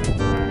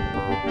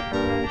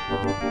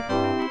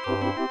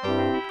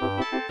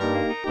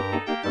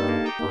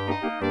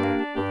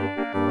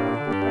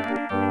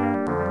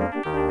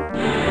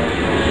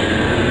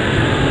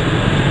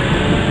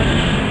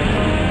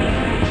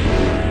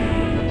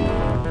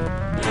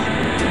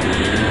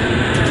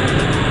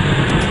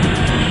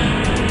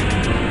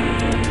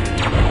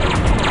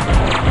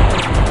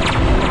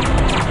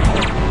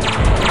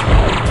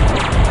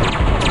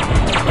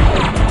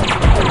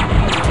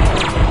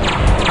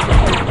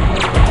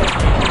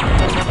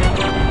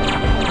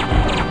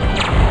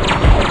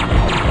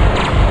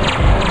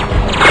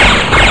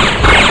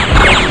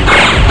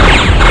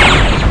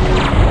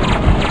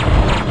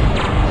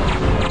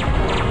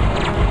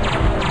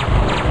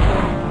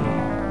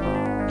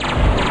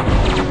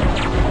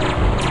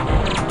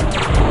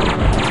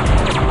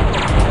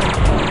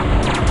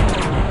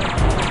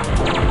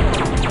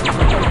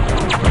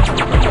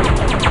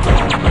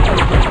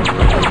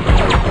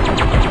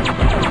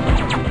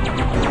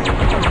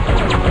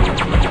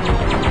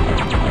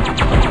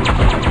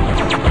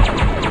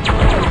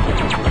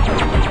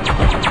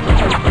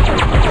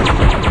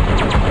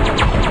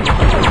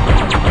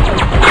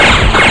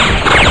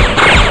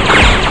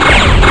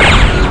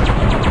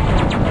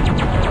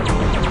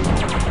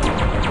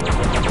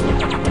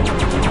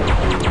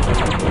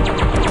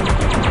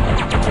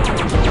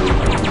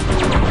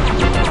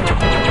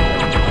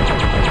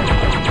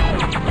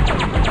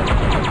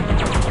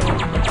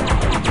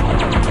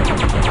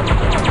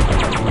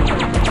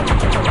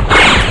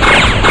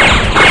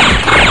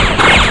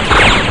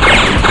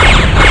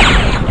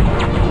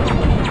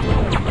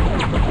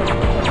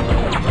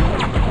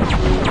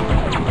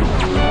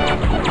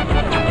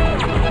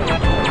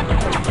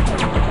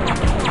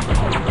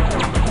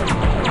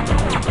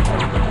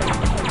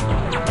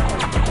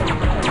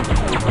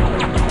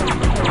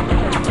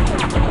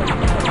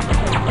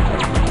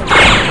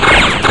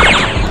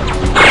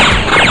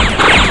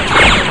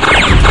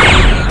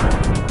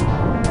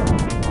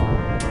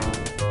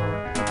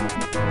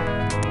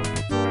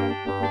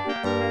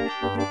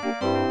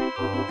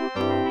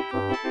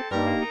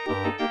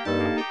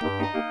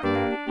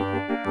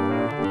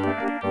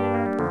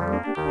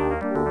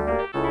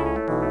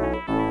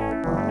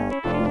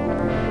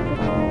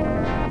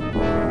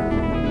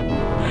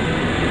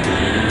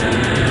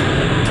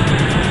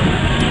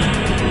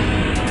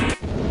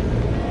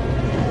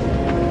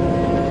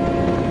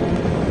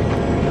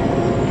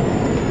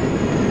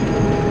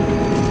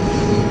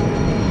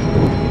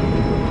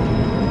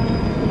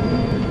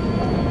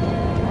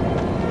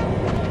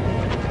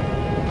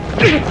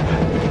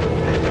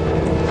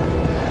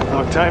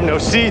 Long time no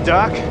see,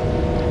 Doc.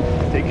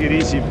 Take it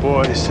easy,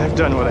 boys. I've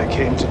done what I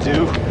came to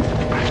do.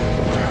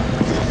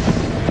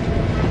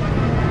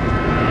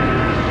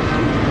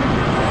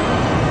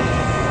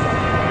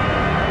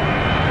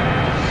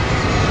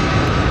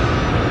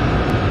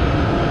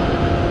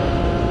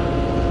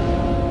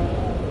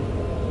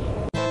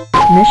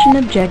 Mission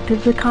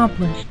objectives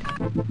accomplished.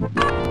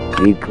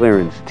 Need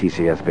clearance,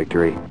 TCS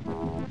Victory.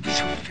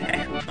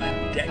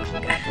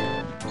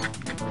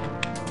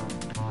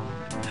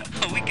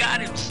 We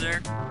got him,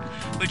 sir.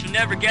 But you'll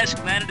never guess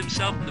who landed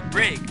himself in the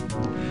brig.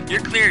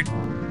 You're cleared.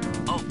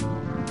 Oh,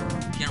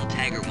 General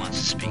Taggart wants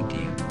to speak to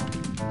you.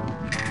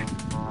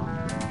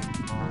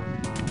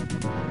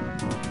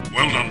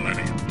 Well done,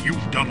 laddie.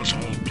 You've done us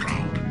all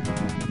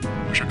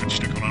proud. Wish I could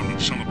stick around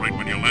and celebrate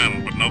when you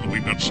land, but now that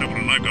we've got Seven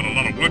and I've got a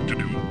lot of work to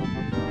do.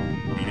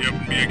 You'll hear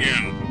from me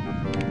again.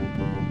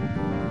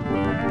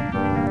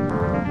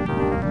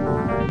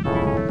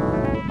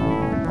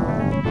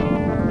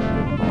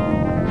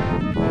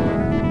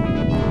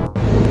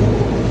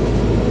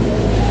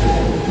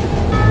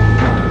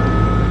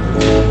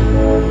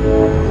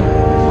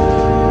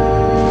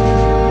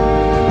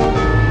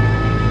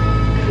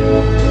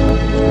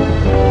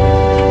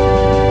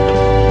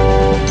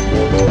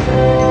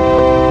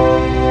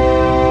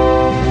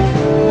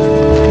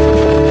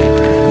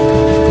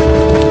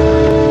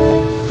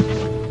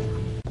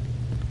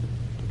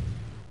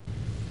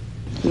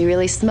 You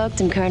really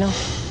smoked him, Colonel.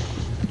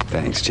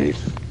 Thanks, Chief.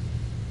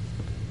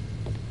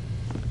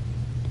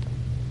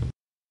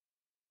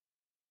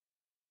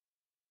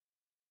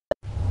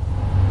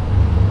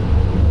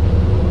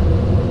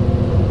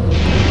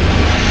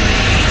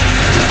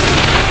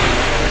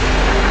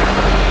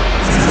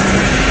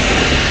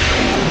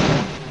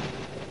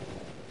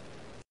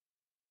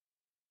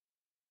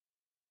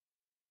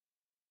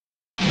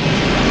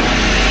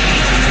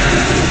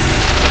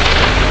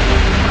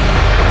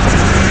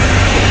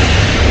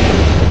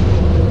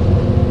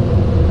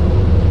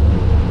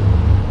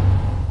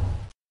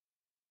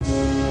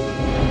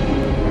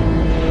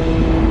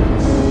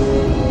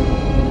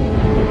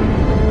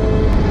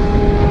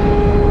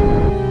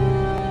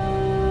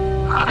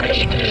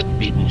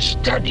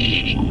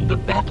 Studying the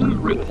battle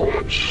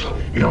reports,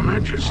 Your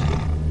Majesty.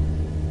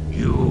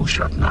 You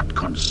should not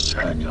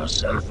concern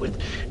yourself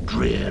with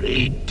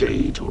dreary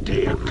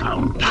day-to-day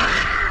accounts.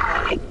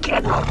 I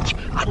cannot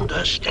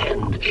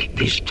understand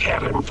this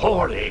Terran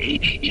foray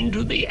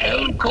into the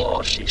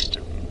Alcor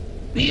system.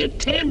 The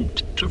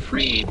attempt to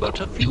free but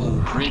a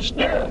few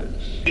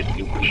prisoners. If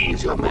you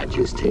please, Your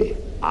Majesty,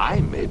 I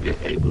may be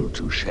able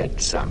to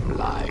shed some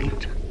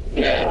light.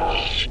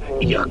 Yes,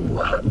 young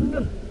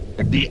one.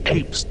 The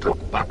apes took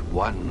but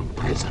one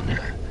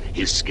prisoner.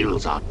 His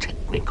skills are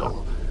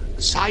technical,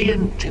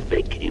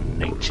 scientific in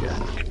nature.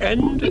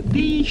 And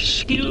these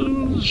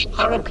skills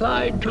are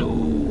applied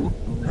to...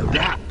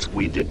 That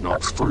we did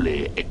not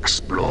fully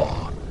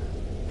explore.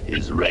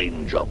 His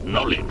range of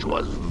knowledge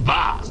was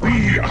vast.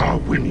 We are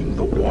winning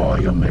the war,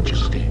 Your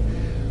Majesty.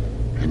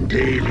 And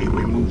daily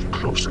we move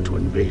closer to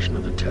invasion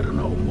of the Terran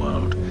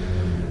homeworld.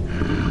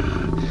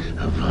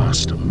 A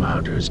vast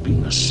armada is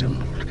being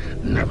assembled.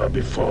 Never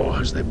before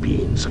has there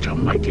been such a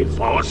mighty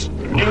force.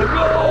 Never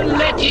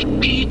let it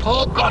be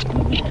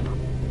forgotten.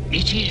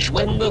 It is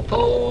when the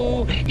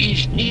foe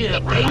is near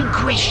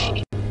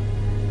vanquished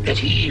that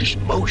he is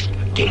most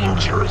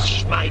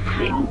dangerous, my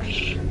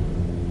prince.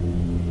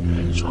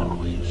 As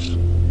always,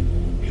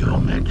 Your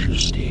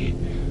Majesty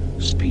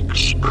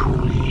speaks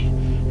coolly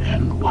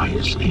and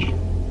wisely.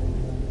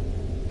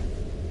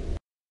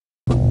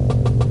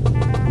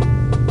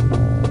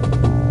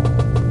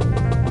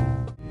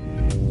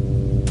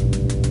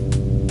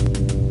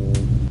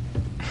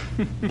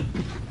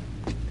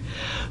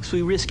 So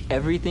we risk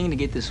everything to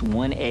get this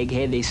one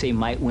egghead they say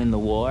might win the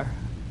war?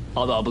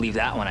 Although I'll believe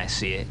that when I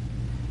see it.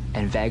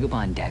 And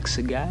Vagabond Deck's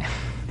a guy?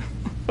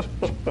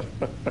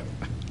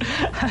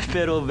 I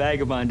bet old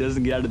Vagabond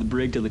doesn't get out of the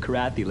brig till the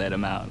Kilrathi let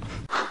him out.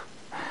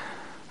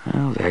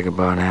 Well,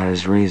 Vagabond had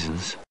his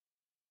reasons.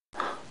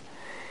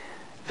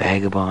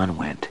 Vagabond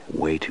went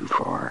way too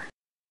far.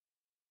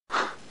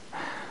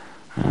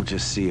 I'll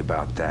just see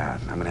about that.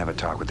 I'm gonna have a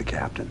talk with the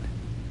captain.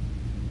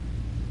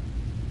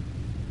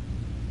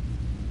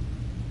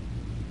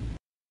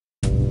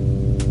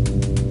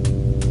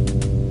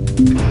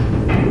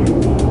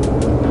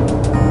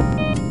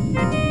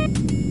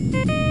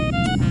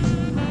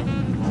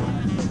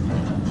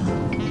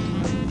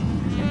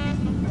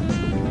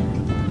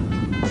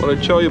 What'd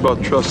I tell you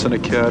about trusting a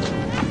cat?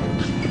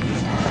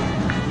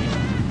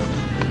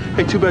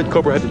 Hey, too bad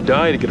Cobra had to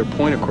die to get her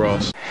point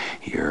across.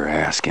 You're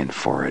asking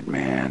for it,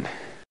 man.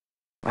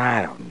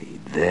 I don't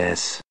need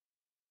this.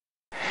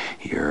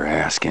 You're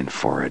asking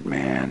for it,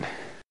 man.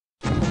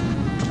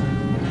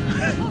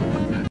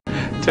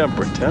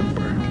 Temper.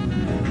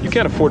 You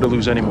can't afford to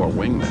lose any more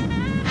wingmen.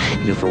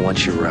 You know, for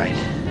once you're right.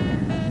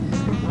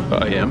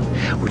 I am?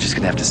 We're just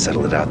gonna have to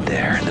settle it out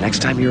there. The next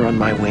time you're on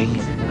my wing,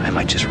 I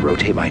might just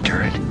rotate my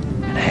turret.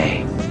 And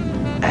hey,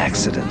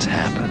 accidents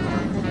happen.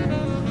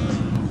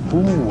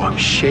 Ooh, I'm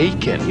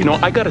shaking. You know,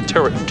 I got a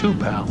turret too,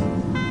 pal.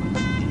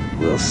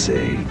 We'll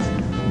see.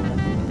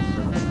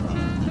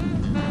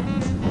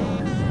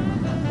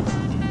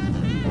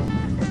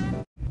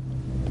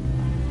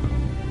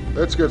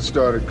 Let's get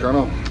started,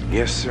 Colonel.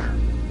 Yes, sir.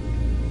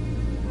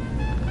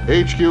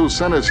 HQ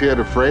sent us here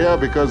to Freya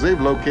because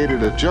they've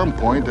located a jump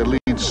point that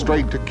leads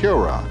straight to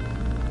Kilrathi.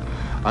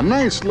 A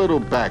nice little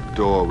back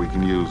door we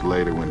can use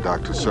later when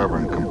Dr.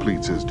 Severin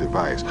completes his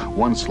device.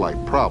 One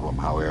slight problem,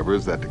 however,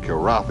 is that the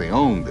Kilrathi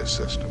own this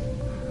system.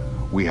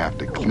 We have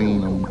to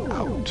clean them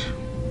out.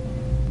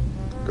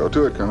 Go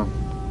to it, Colonel.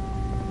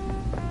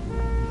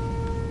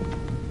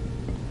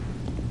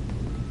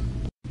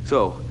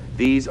 So,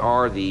 these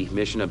are the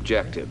mission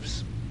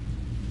objectives.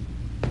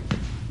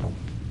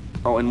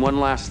 Oh, and one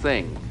last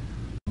thing.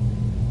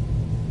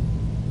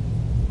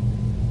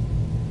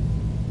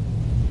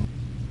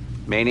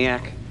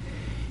 Maniac,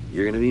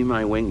 you're gonna be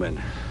my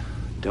wingman.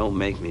 Don't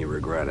make me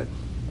regret it.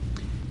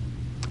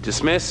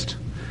 Dismissed,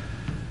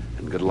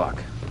 and good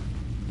luck.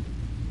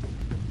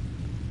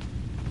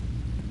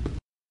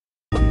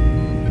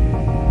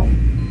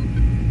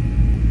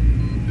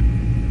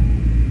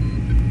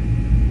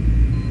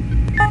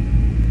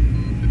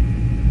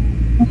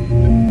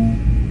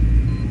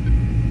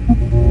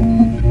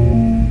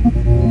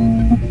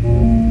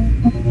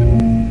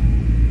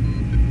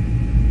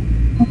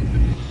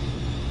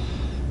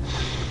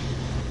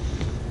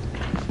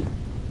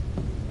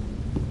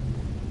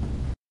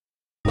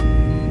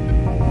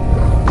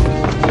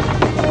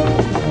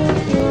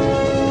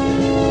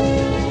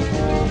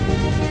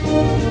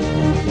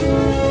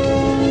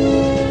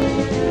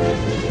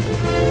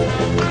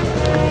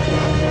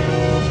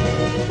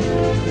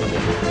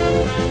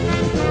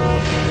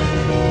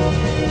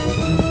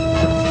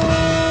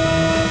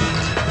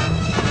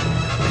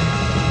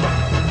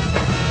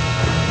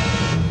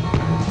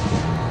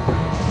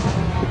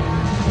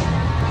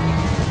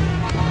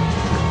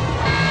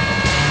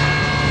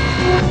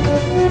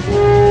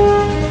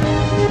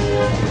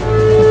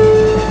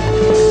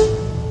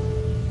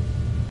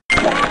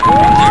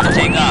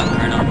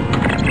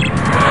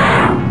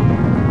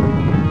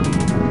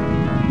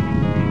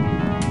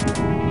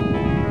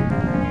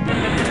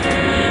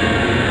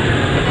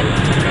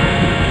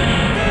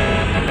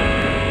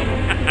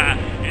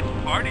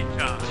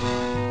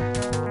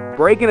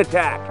 Break and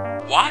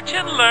attack. Watch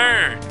and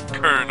learn,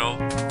 Colonel.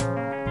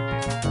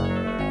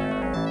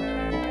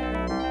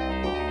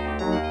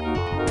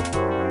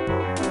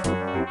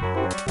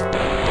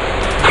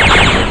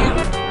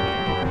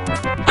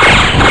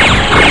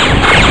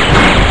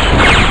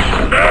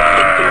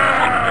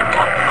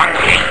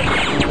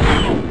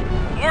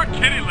 More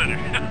kitty litter.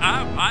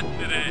 I'm hot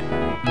today.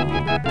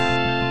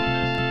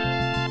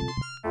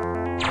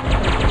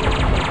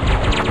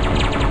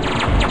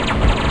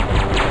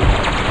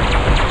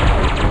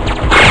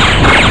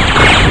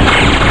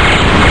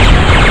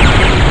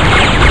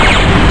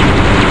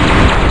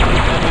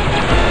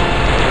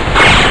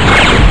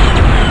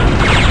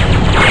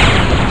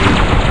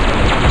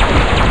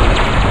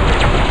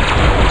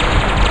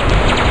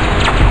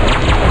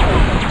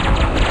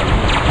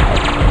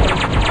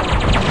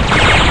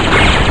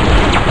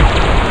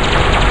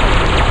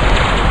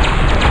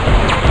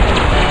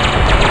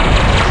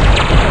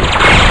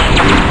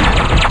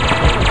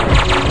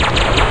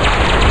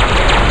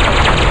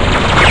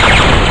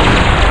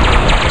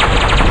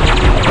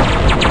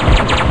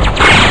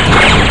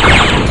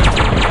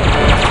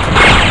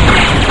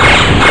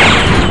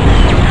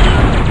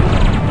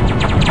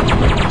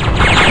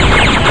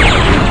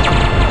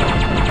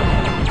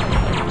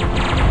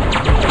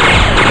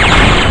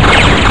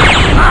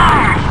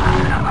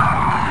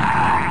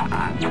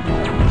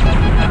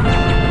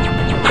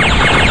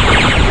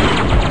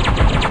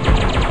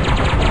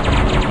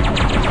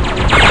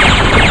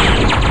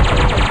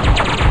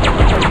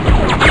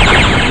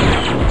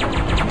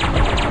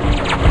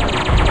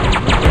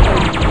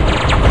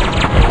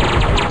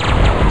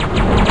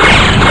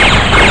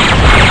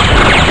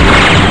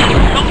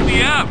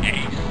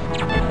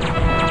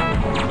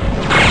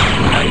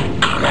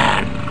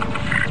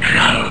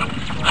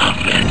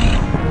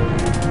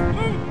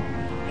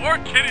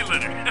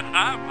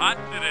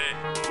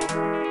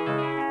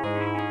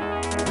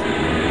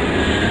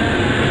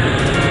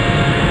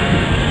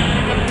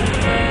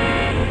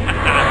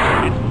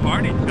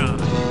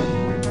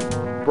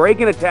 Break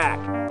and attack.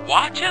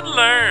 Watch and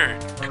learn,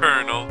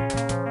 Colonel.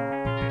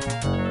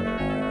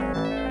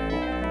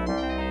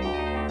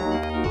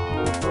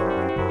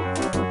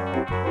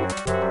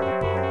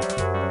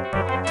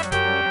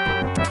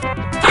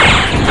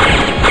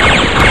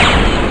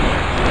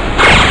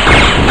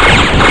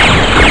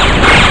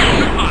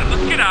 Come on,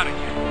 let's get out of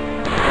here.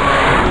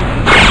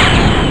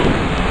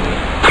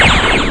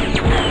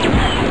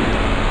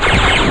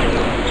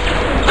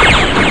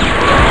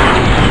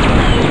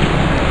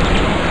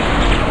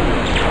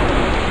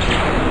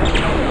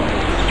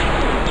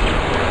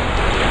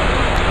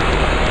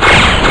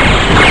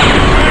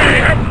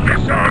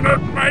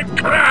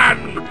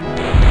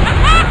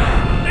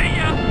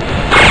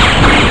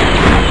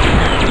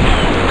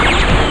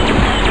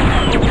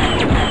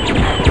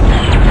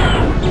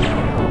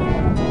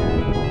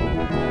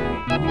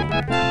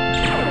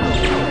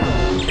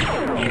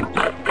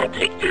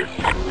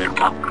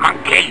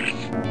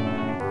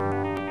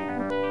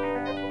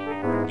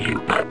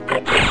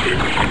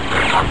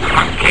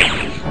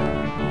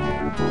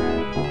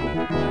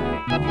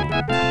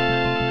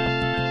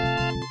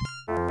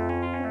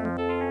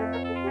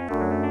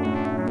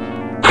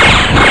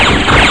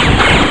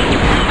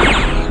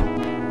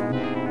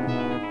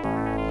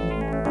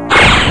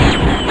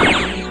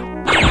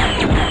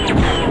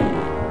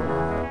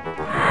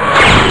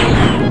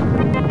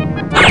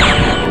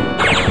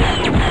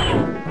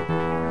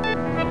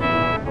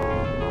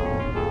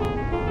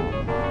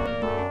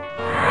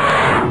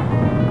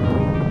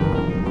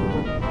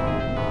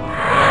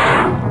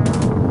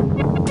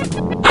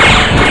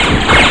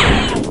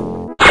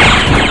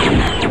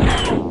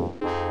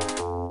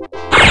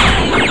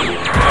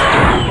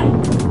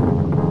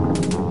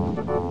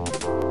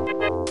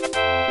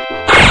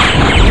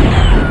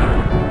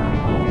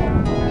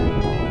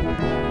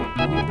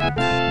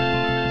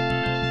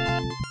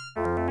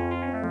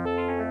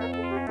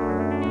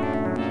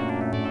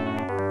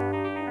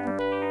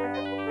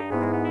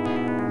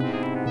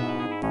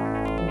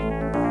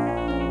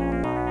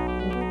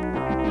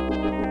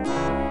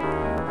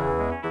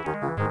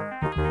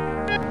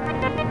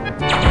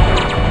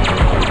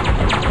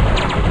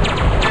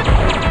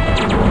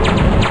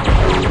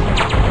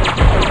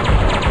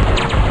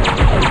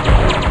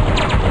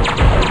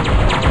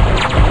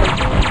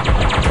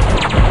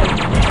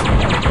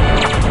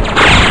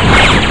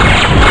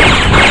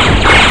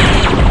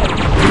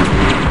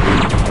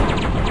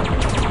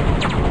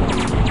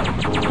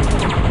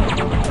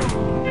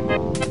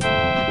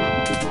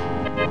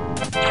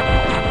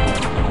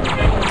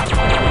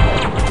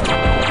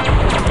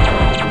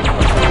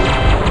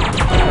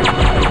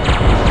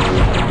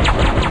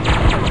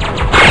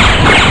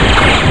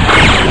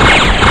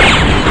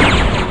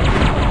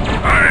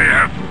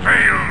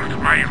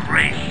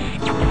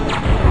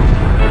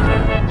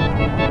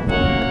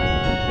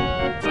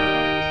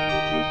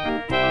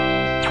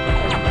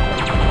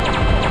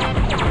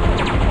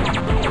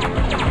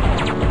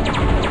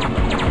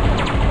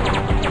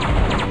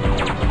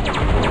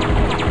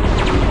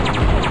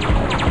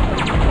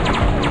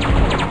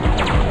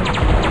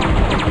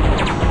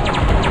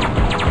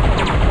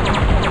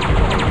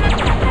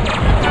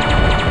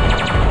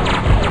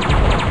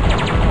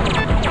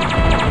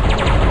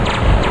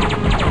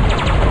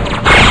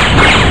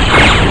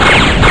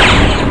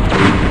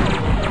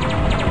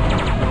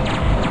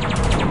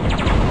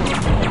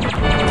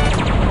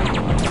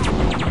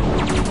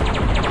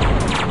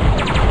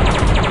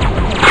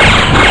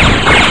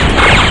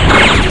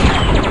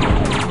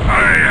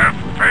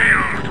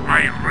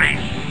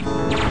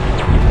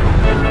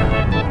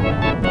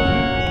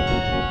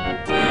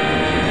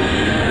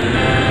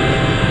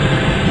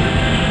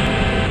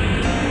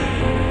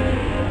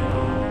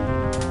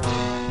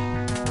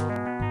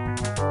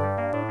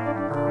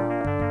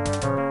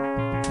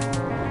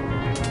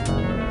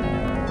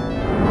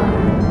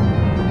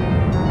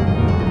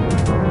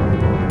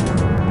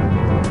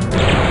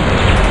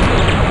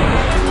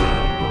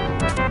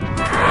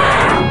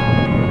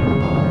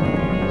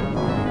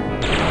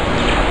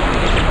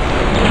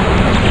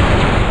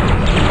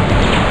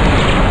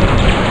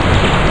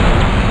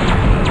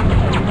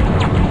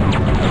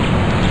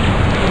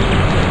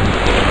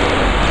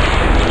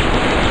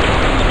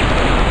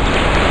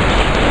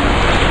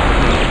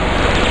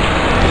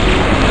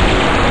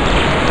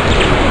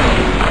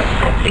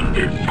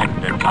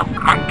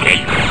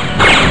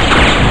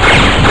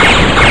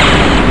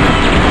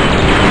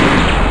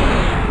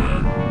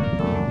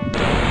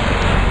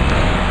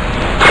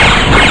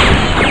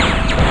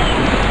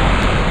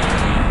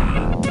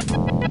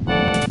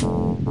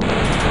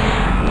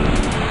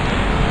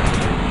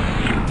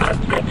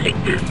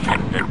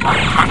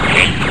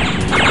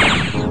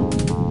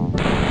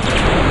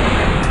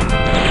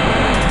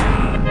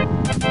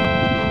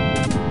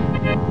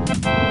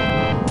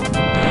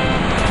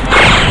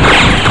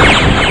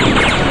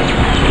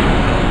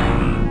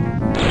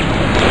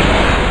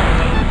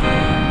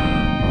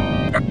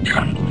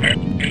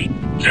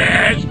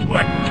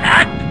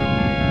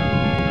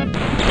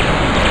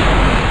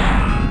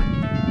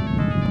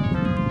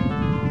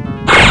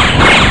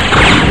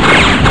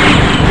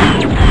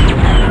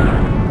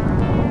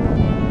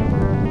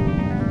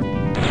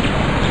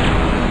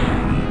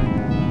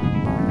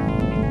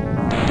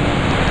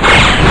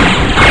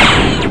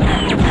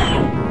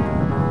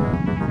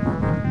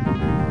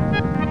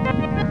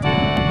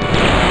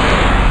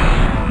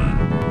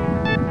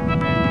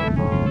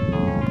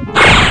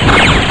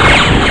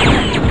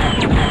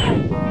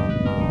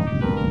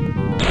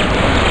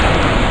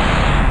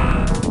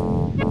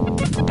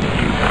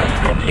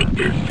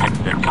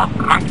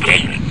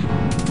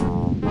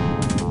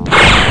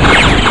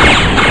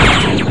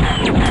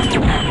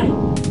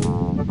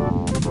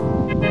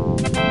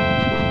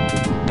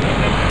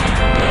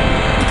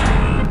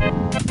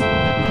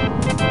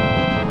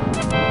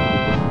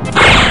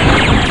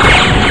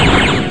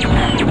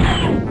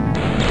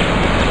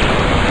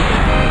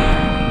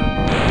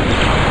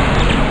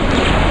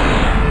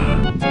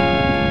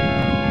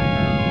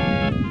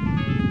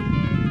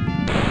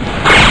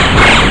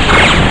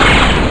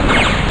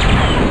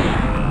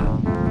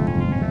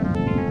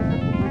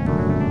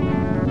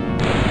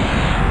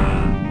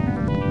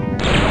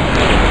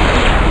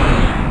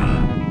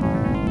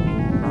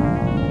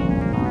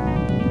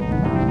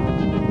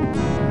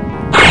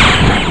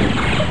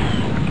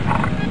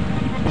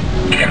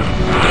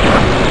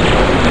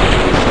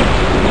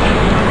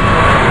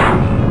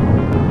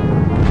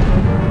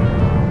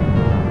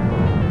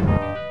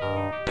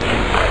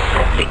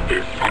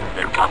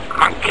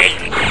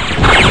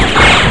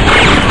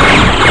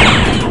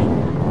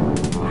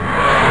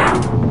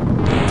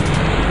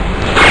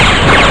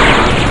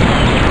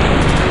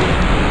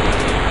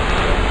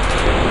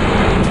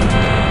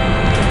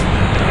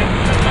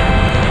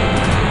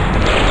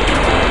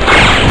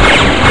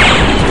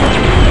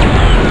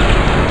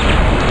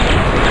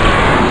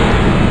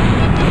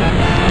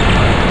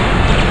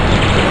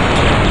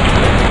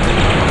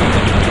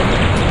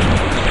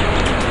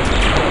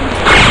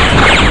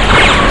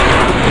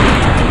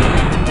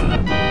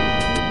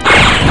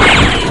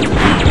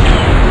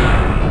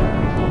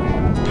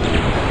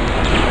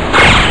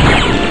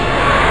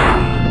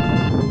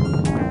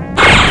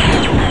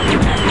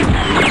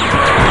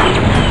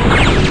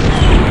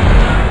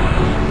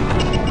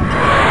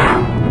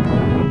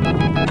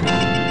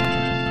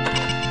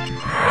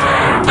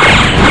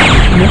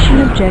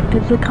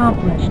 objectives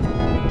accomplished.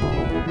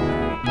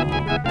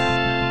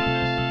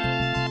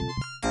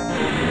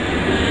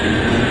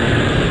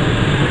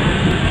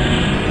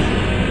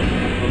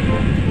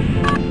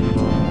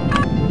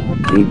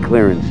 Need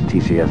clearance,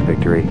 TCS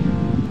Victory.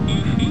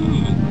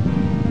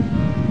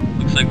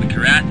 Looks like the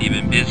Kilrathi have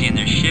been busy in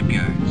their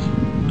shipyards.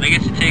 But I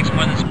guess it takes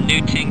more than some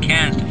new tin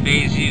cans to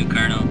phase you,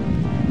 Colonel.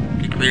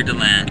 You're cleared to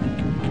land.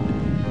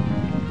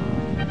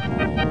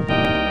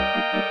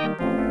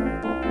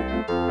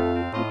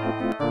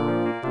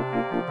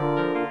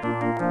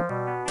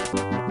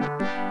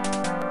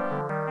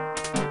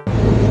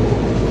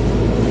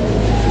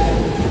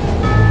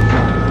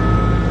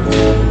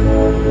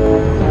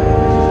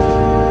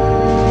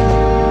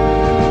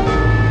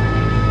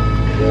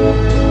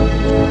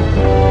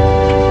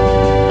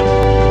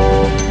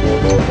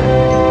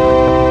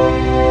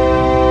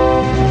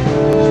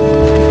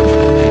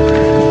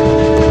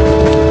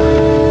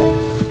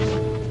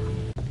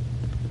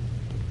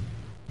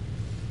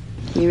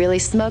 You really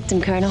smoked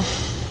him, Colonel.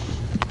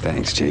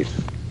 Thanks,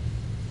 Chief.